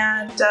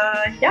 And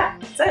yeah,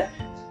 that's it.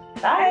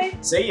 Bye.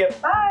 See ya.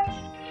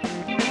 Bye.